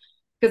this,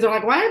 because they're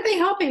like, why aren't they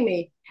helping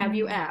me? Have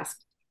you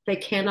asked? They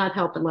cannot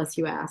help unless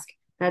you ask.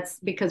 That's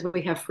because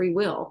we have free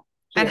will.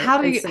 And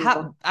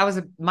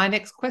my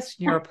next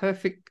question, you're a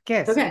perfect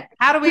guest. Okay.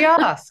 How do we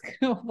ask?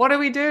 What do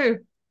we do?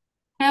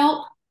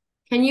 Help.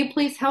 Can you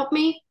please help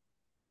me?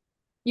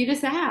 You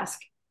just ask.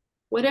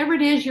 Whatever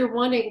it is you're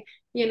wanting,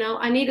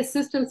 I need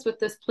assistance with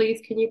this,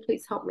 please. Can you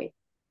please help me?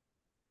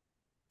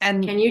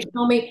 And Can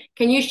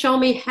you show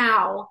me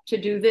how to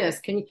do this?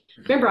 Can you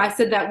remember I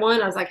said that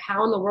one? I was like,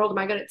 how in the world am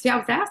I gonna see? I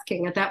was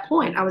asking at that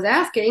point. I was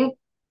asking,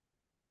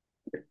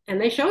 and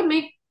they showed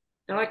me.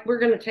 They're like, we're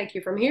gonna take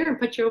you from here and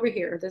put you over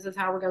here. This is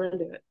how we're gonna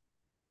do it.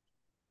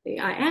 See,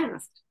 I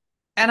asked.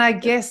 and I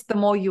guess the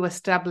more you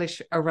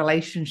establish a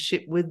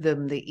relationship with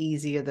them, the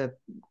easier the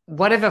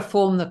whatever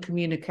form the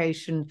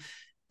communication,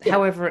 Yeah.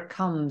 however it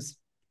comes,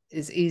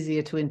 is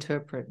easier to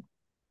interpret.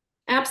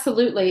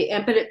 Absolutely.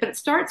 But it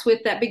starts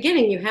with that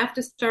beginning. You have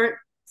to start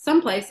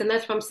someplace. And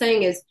that's what I'm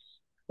saying is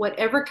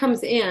whatever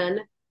comes in,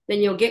 then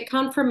you'll get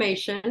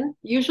confirmation.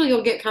 Usually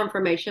you'll get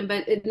confirmation,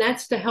 but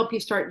that's to help you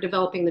start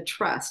developing the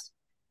trust.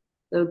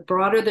 The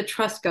broader the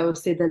trust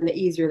goes, then the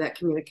easier that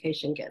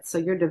communication gets. So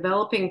you're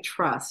developing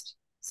trust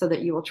so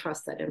that you will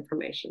trust that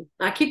information.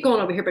 I keep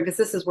going over here because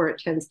this is where it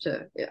tends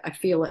to, I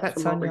feel it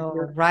That's from on over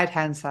your here. right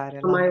hand side. I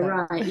On love my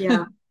that. right,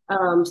 yeah.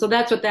 So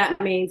that's what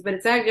that means. But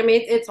it's actually, I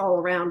mean, it's all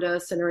around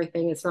us and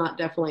everything. It's not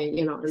definitely,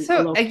 a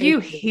So are you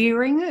location.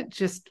 hearing it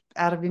just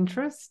out of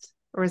interest?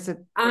 Or is it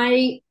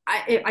I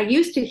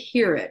used to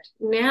hear it.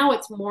 Now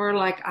it's more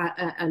like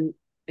an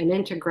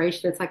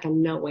integration. It's like a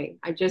knowing.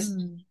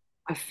 mm,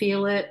 I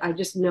feel it. I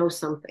just know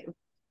something,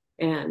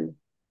 and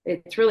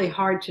it's really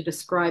hard to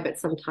describe it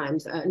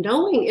sometimes.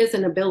 Knowing is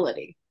an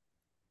ability.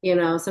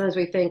 Sometimes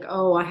we think,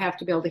 oh, I have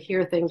to be able to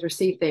hear things or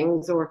see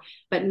things,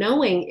 but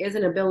knowing is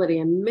an ability,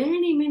 and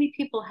many, many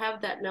people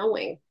have that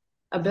knowing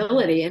yeah.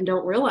 ability and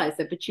don't realize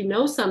it. But you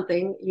know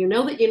something, you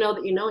know that you know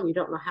that you know, and you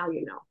don't know how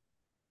you know.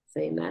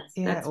 Saying that's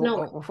Yeah, that's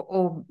knowing.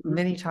 or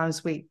many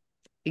times we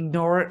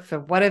ignore it for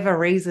whatever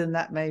reason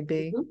that may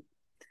be. Mhm.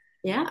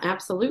 Yeah,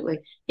 absolutely.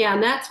 Yeah,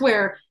 and that's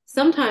where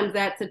sometimes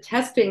that's a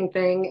testing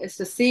thing is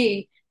to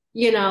see,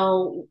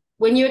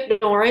 when you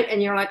ignore it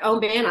and you're like, oh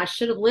man, I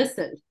should have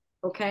listened.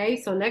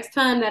 Okay, so next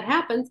time that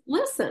happens,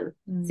 listen.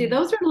 See, Mm.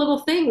 those are little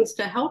things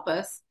to help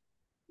us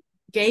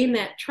gain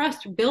that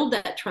trust, build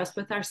that trust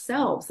with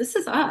ourselves. This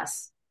is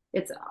us.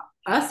 It's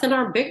us and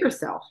our bigger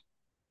self.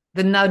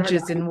 The Our,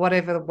 nudges in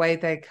whatever way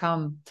they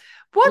come.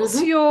 What's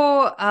Mhm.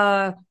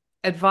 your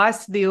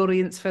advice to the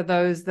audience for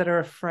those that are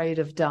afraid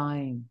of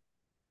dying?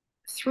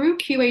 Through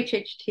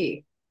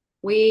QHHT,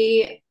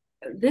 we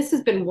this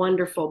has been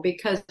wonderful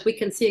because we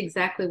can see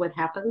exactly what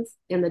happens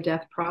in the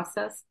death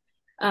process.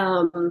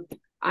 Um,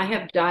 I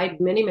have died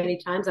many, many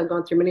times. I've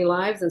gone through many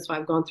lives, and so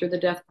I've gone through the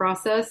death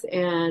process.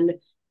 And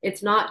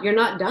you're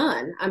not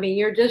done. I mean,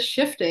 you're just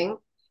shifting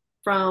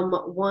from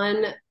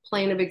one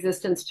plane of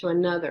existence to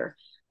another.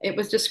 It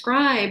was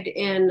described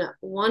in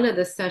one of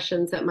the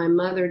sessions that my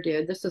mother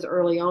did. This was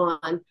early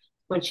on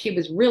when she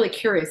was really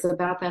curious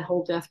about that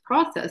whole death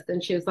process.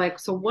 And she was like,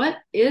 "So what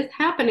is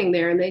happening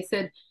there?" And they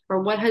said,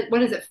 "Or what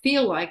does it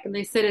feel like?" And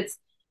they said,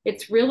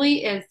 "It's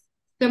really as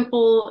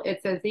simple.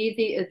 It's as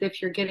easy as if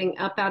you're getting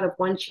up out of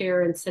one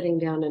chair and sitting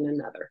down in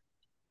another.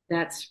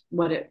 That's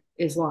what it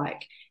is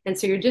like." And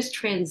so you're just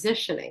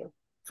transitioning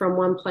from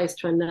one place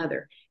to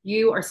another.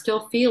 You are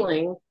still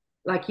feeling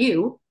like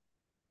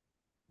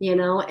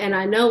and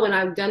I know when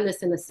I've done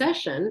this in a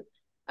session,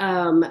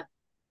 um,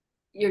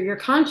 your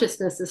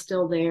consciousness is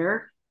still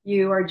there.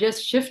 You are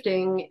just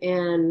shifting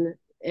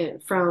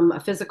from a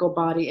physical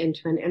body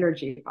into an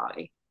energy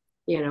body.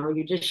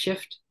 You just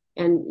shift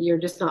and you're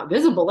just not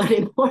visible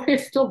anymore. You're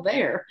still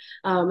there.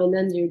 And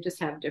then you just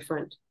have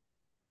different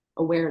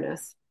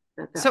awareness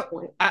at that So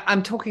point.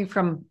 I'm talking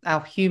from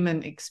our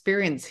human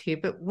experience here,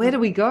 but where do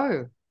Mhm. we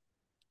go?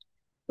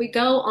 We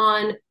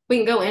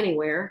can go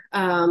anywhere.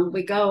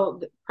 We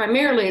go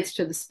primarily it's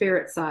to the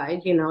spirit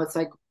side, it's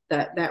like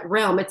that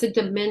realm. It's a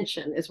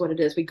dimension is what it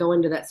is. We go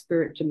into that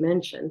spirit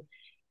dimension.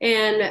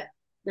 And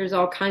there's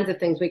all kinds of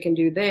things we can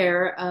do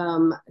there.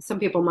 Some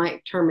people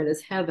might term it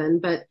as heaven,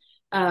 but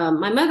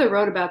my mother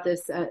wrote about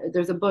this.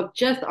 There's a book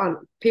just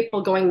on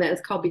people going that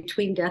it's called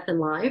Between Death and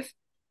Life.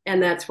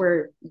 And that's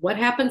where what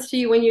happens to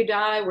you when you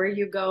die, where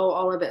you go,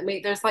 all of it. I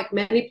mean, there's like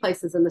many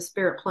places in the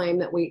spirit plane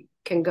that we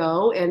can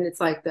go. And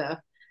it's like the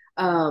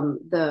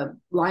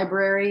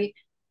library,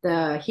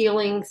 the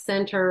healing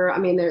center. I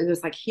mean,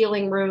 there's like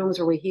healing rooms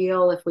where we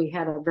heal if we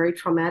had a very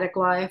traumatic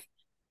life.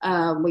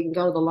 We can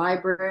go to the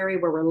library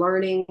where we're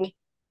learning,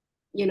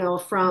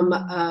 from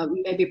Mm.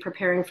 maybe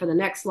preparing for the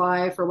next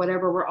life or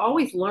whatever. We're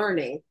always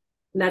learning.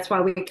 And that's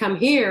why we come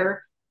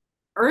here,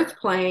 earth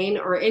plane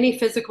or any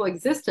physical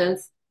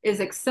existence is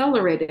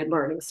accelerated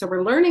learning. So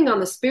we're learning on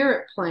the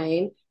spirit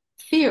plane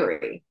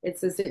theory.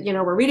 It's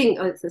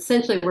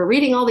essentially we're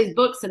reading all these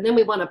books and then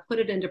we want to put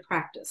it into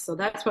practice. So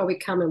that's why we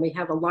come and we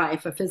have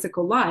a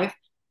physical life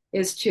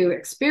is to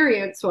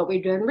experience what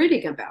we've been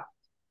reading about.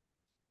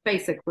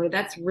 Basically,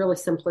 that's a really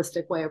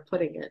simplistic way of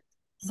putting it.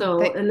 So,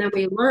 They, and then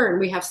we learn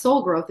we have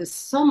soul growth is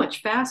so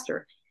much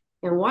faster.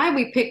 And why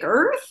we pick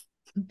earth?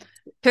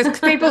 because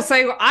people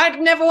say, well, I'd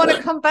never want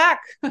to come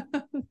back.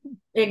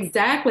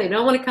 Exactly.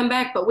 Don't want to come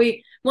back. But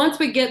once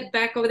we get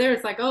back over there,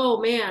 it's like,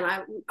 oh man,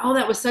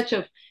 that was such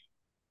a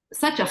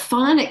such a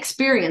fun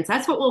experience.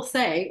 That's what we'll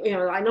say.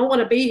 I don't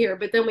want to be here,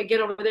 but then we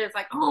get over there. It's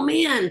like, oh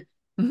man,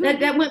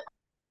 that went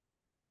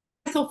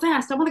so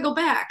fast. I want to go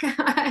back.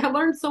 I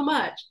learned so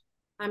much.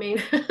 I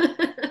mean,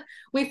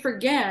 we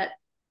forget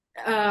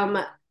um,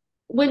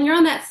 when you're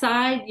on that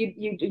side,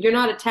 you're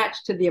not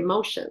attached to the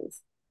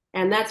emotions.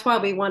 And that's why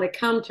we want to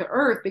come to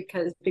earth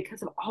because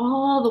of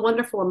all the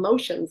wonderful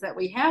emotions that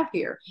we have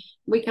here.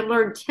 We can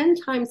learn 10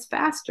 times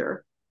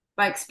faster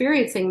by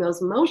experiencing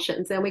those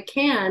emotions than we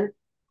can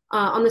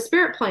on the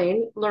spirit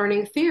plane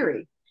learning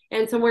theory.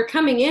 And so we're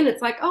coming in,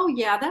 it's like, oh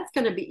yeah, that's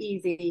going to be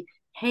easy.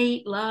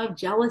 Hate, love,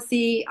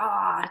 jealousy,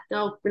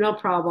 no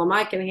problem.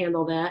 I can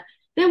handle that.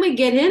 Then we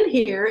get in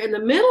here in the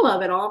middle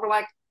of it all. We're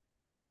like,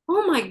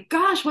 oh my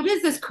gosh, what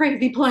is this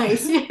crazy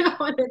place? And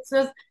it's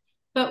just,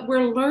 but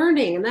we're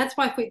learning. And that's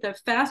why the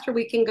faster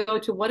we can go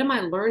to what am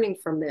I learning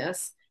from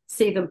this,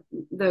 see,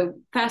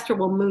 the faster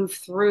we'll move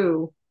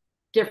through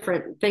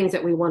different things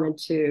that we wanted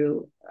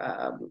to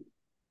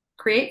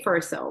create for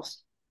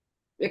ourselves,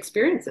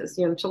 experiences,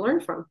 to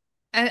learn from.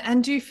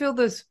 And do you feel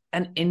there's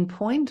an end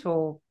point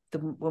or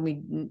when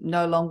we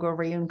no longer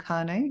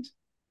reincarnate?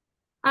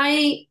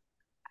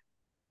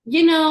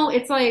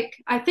 It's like,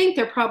 I think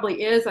there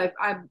probably is. I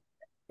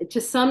to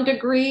some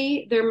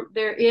degree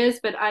there is,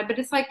 but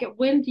it's like,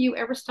 when do you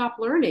ever stop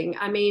learning?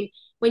 I mean,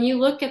 when you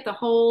look at the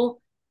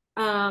whole,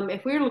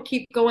 if we were to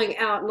keep going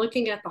out and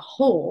looking at the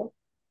whole,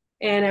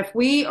 and if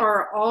we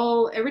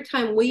are every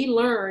time we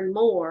learn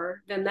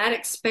more, then that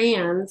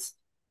expands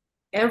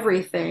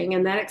everything,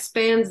 and that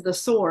expands the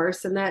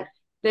source, and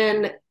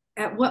then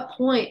at what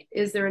point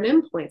is there an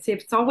endpoint? See,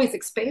 if it's always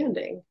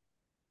expanding,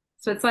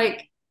 so it's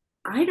like,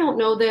 I don't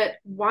know that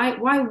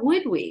why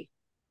would we?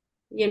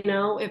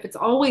 If it's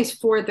always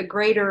for the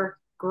greater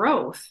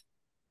growth,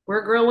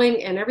 we're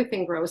growing and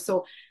everything grows.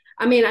 So,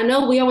 I mean, I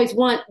know we always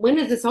want, when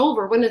is this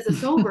over? When is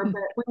this over?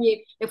 But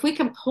if we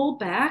can pull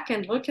back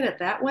and look at it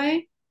that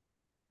way,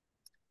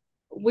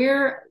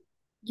 we're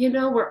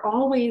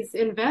always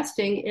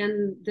investing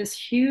in this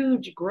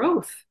huge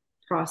growth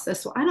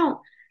process. So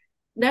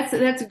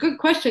that's a good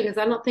question, because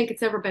I don't think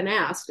it's ever been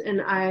asked.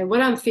 And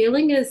what I'm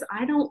feeling is,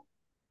 I don't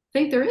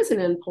think there is an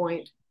end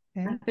point.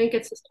 Okay. I think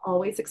it's just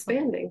always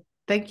expanding.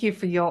 Thank you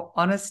for your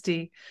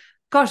honesty.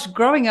 Gosh,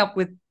 growing up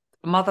with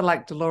a mother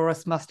like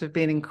Dolores must have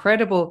been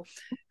incredible.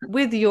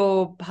 With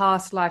your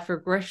past life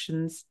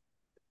regressions,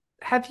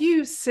 have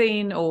you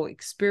seen or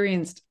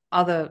experienced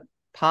other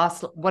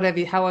past,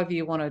 however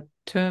you want to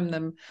term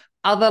them,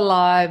 other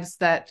lives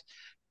that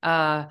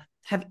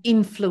have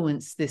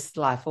influenced this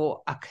life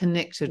or are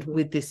connected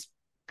with this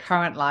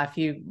current life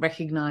you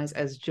recognize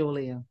as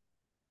Julia?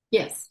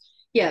 Yes,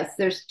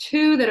 there's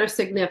two that are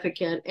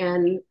significant,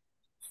 and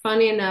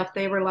funny enough,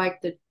 they were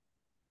like the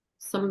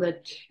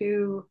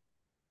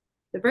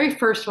very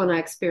first one I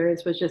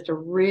experienced was just a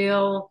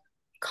real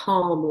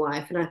calm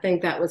life. And I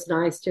think that was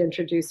nice to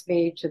introduce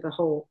me to the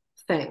whole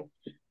thing.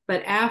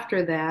 But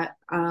after that,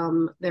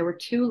 there were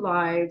two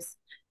lives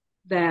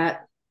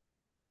that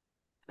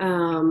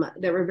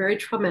were very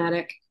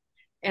traumatic,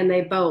 and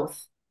they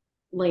both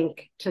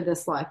link to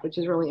this life, which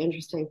is really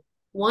interesting.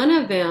 One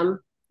of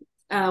them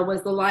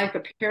was the life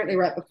apparently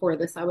right before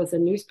this. I was a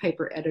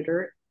newspaper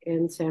editor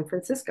in San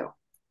Francisco,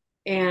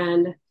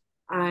 and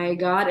I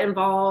got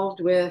involved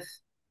with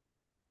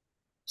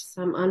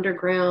some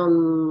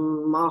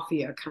underground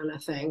mafia kind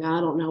of thing. I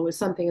don't know, it was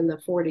something in the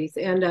 40s.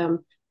 And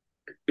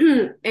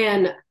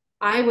and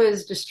I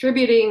was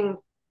distributing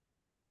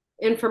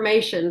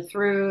information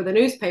through the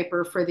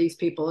newspaper for these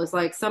people. It's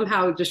like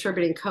somehow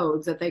distributing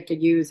codes that they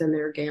could use in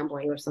their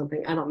gambling or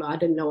something. I don't know. I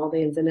didn't know all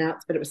the ins and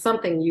outs, but it was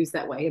something used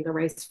that way in the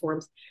race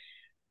forms.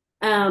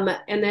 And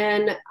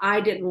then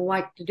I didn't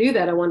like to do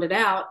that. I wanted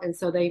out. And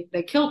so they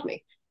killed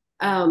me.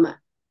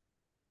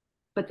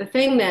 But the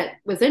thing that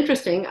was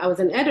interesting, I was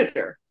an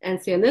editor.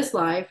 And see, in this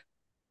life,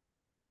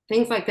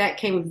 things like that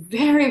came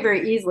very,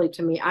 very easily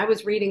to me. I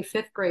was reading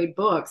 5th grade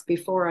books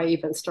before I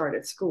even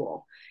started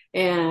school.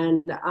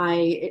 And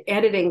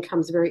editing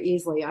comes very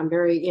easily. I'm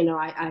very,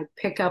 I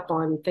pick up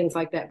on things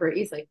like that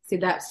very easily. See,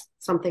 that's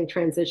something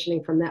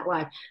transitioning from that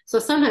life. So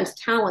sometimes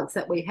talents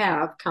that we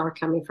have kind of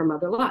coming from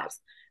other lives.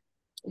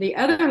 The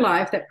other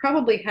life that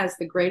probably has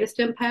the greatest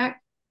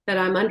impact, that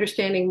I'm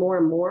understanding more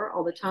and more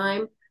all the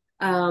time,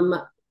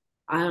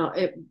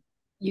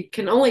 you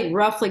can only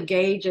roughly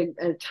gauge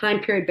a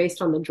time period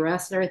based on the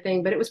dress and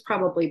everything, but it was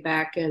probably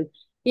back in,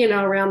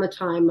 around the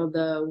time of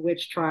the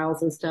witch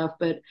trials and stuff.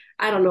 But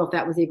I don't know if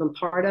that was even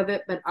part of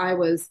it. But I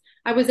was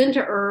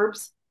into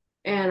herbs,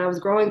 and I was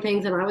growing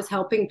things, and I was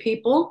helping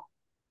people,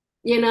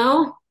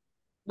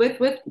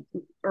 with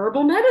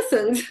herbal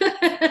medicines,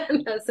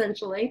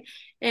 essentially.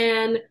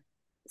 And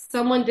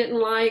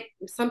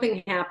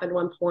something happened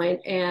one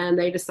point, and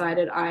they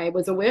decided I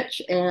was a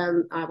witch,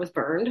 and I was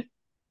burned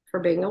for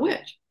being a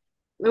witch.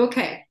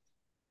 Okay.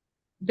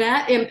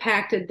 That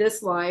impacted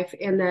this life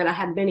in that I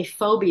had many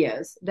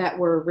phobias that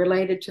were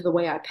related to the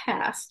way I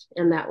passed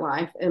in that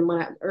life, and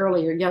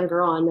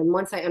younger on. And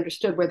once I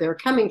understood where they were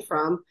coming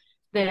from,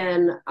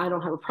 then I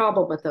don't have a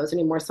problem with those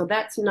anymore. So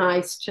that's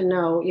nice to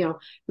know.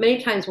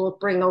 Many times we'll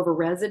bring over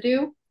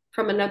residue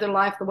from another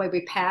life, the way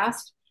we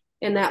passed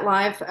in that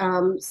life.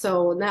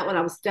 So in that one,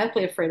 I was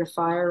definitely afraid of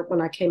fire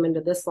when I came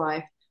into this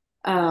life.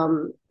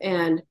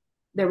 And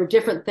there were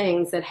different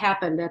things that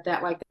happened at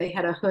that, like they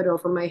had a hood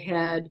over my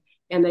head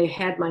and they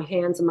had my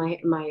hands and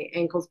my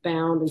ankles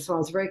bound. And so I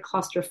was very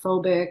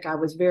claustrophobic.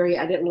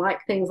 I didn't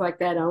like things like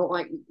that.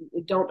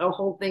 Don't know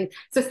whole things.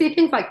 So see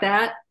things like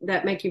that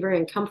make you very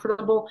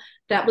uncomfortable.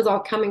 That was all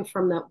coming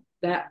from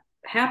that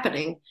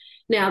happening.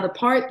 Now, the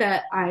part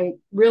that I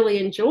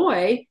really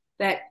enjoy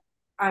that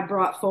I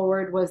brought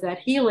forward was that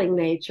healing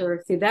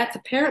nature. See, that's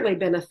apparently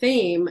been a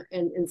theme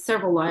in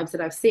several lives that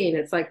I've seen.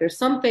 It's like there's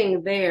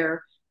something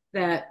there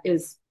that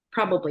is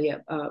probably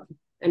an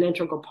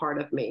integral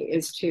part of me,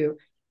 is to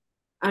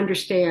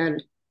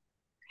understand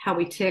how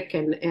we tick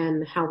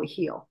and how we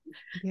heal.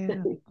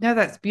 Yeah. No,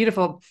 that's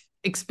beautiful.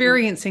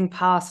 Experiencing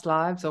past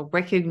lives or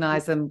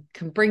recognize them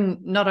can bring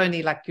not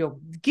only like your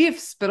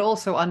gifts, but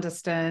also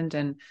understand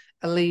and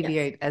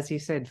alleviate, yes, as you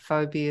said,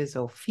 phobias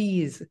or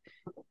fears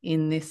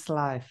in this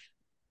life.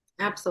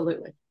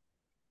 Absolutely.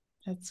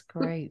 That's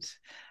great.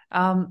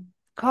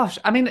 Gosh,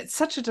 I mean, it's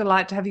such a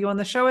delight to have you on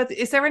the show.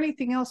 Is there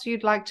anything else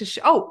you'd like to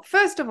share? Oh,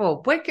 first of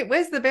all,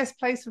 where's the best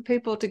place for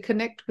people to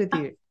connect with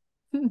you?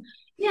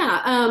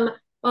 Yeah.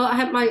 Well, I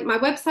have my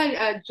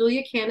website,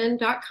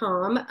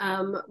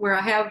 juliacannon.com, where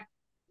I have,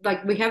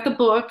 we have the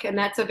book, and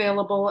that's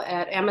available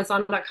at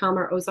amazon.com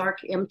or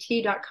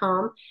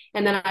ozarkmt.com.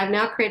 And then I've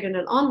now created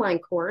an online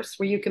course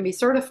where you can be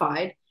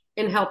certified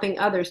in helping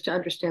others to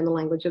understand the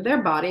language of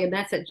their body, and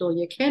that's at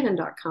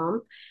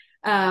juliacannon.com.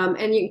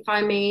 And you can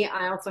find me.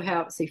 I also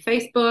have,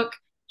 Facebook,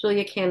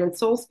 Julia Cannon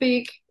Soul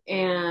Speak,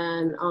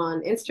 and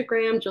on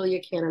Instagram, Julia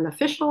Cannon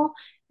Official,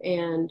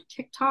 and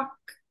TikTok,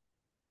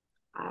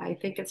 I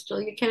think it's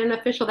Julia Cannon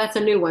Official. That's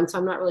a new one, so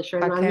I'm not really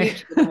sure. Okay. On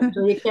YouTube,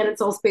 Julia Cannon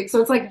Soul Speak. So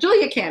it's like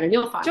Julia Cannon.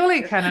 You'll find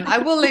Julia Cannon. I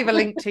will leave a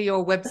link to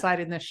your website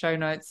in the show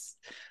notes.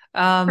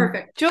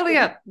 Perfect.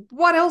 Julia,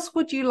 what else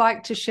would you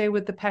like to share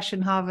with the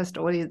Passion Harvest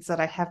audience that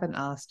I haven't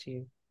asked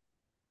you?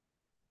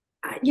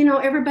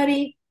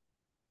 Everybody,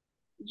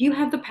 you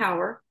have the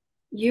power.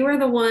 You are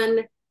the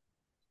one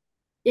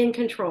in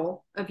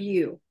control of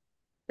you.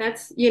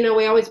 That's,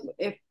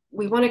 if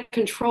we want to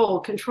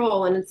control,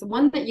 and it's the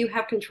one that you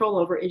have control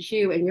over is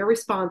you and your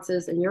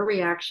responses and your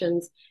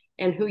reactions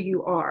and who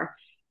you are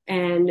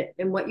and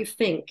what you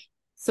think.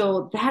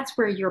 So that's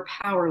where your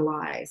power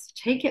lies.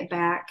 Take it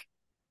back.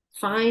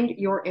 Find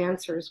your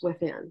answers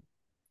within.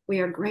 We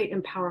are great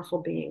and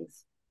powerful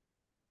beings.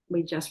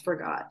 We just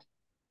forgot.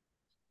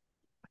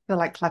 I feel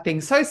like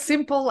clapping. So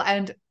simple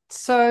and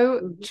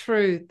so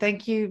true.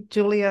 Thank you,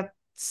 Julia.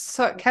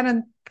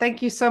 Cannon,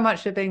 thank you so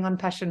much for being on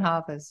Passion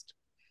Harvest.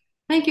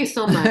 Thank you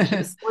so much.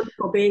 It's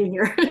wonderful being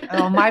here.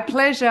 Oh, my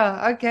pleasure.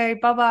 Okay,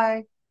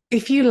 bye-bye.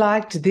 If you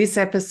liked this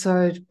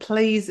episode,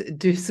 please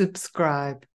do subscribe.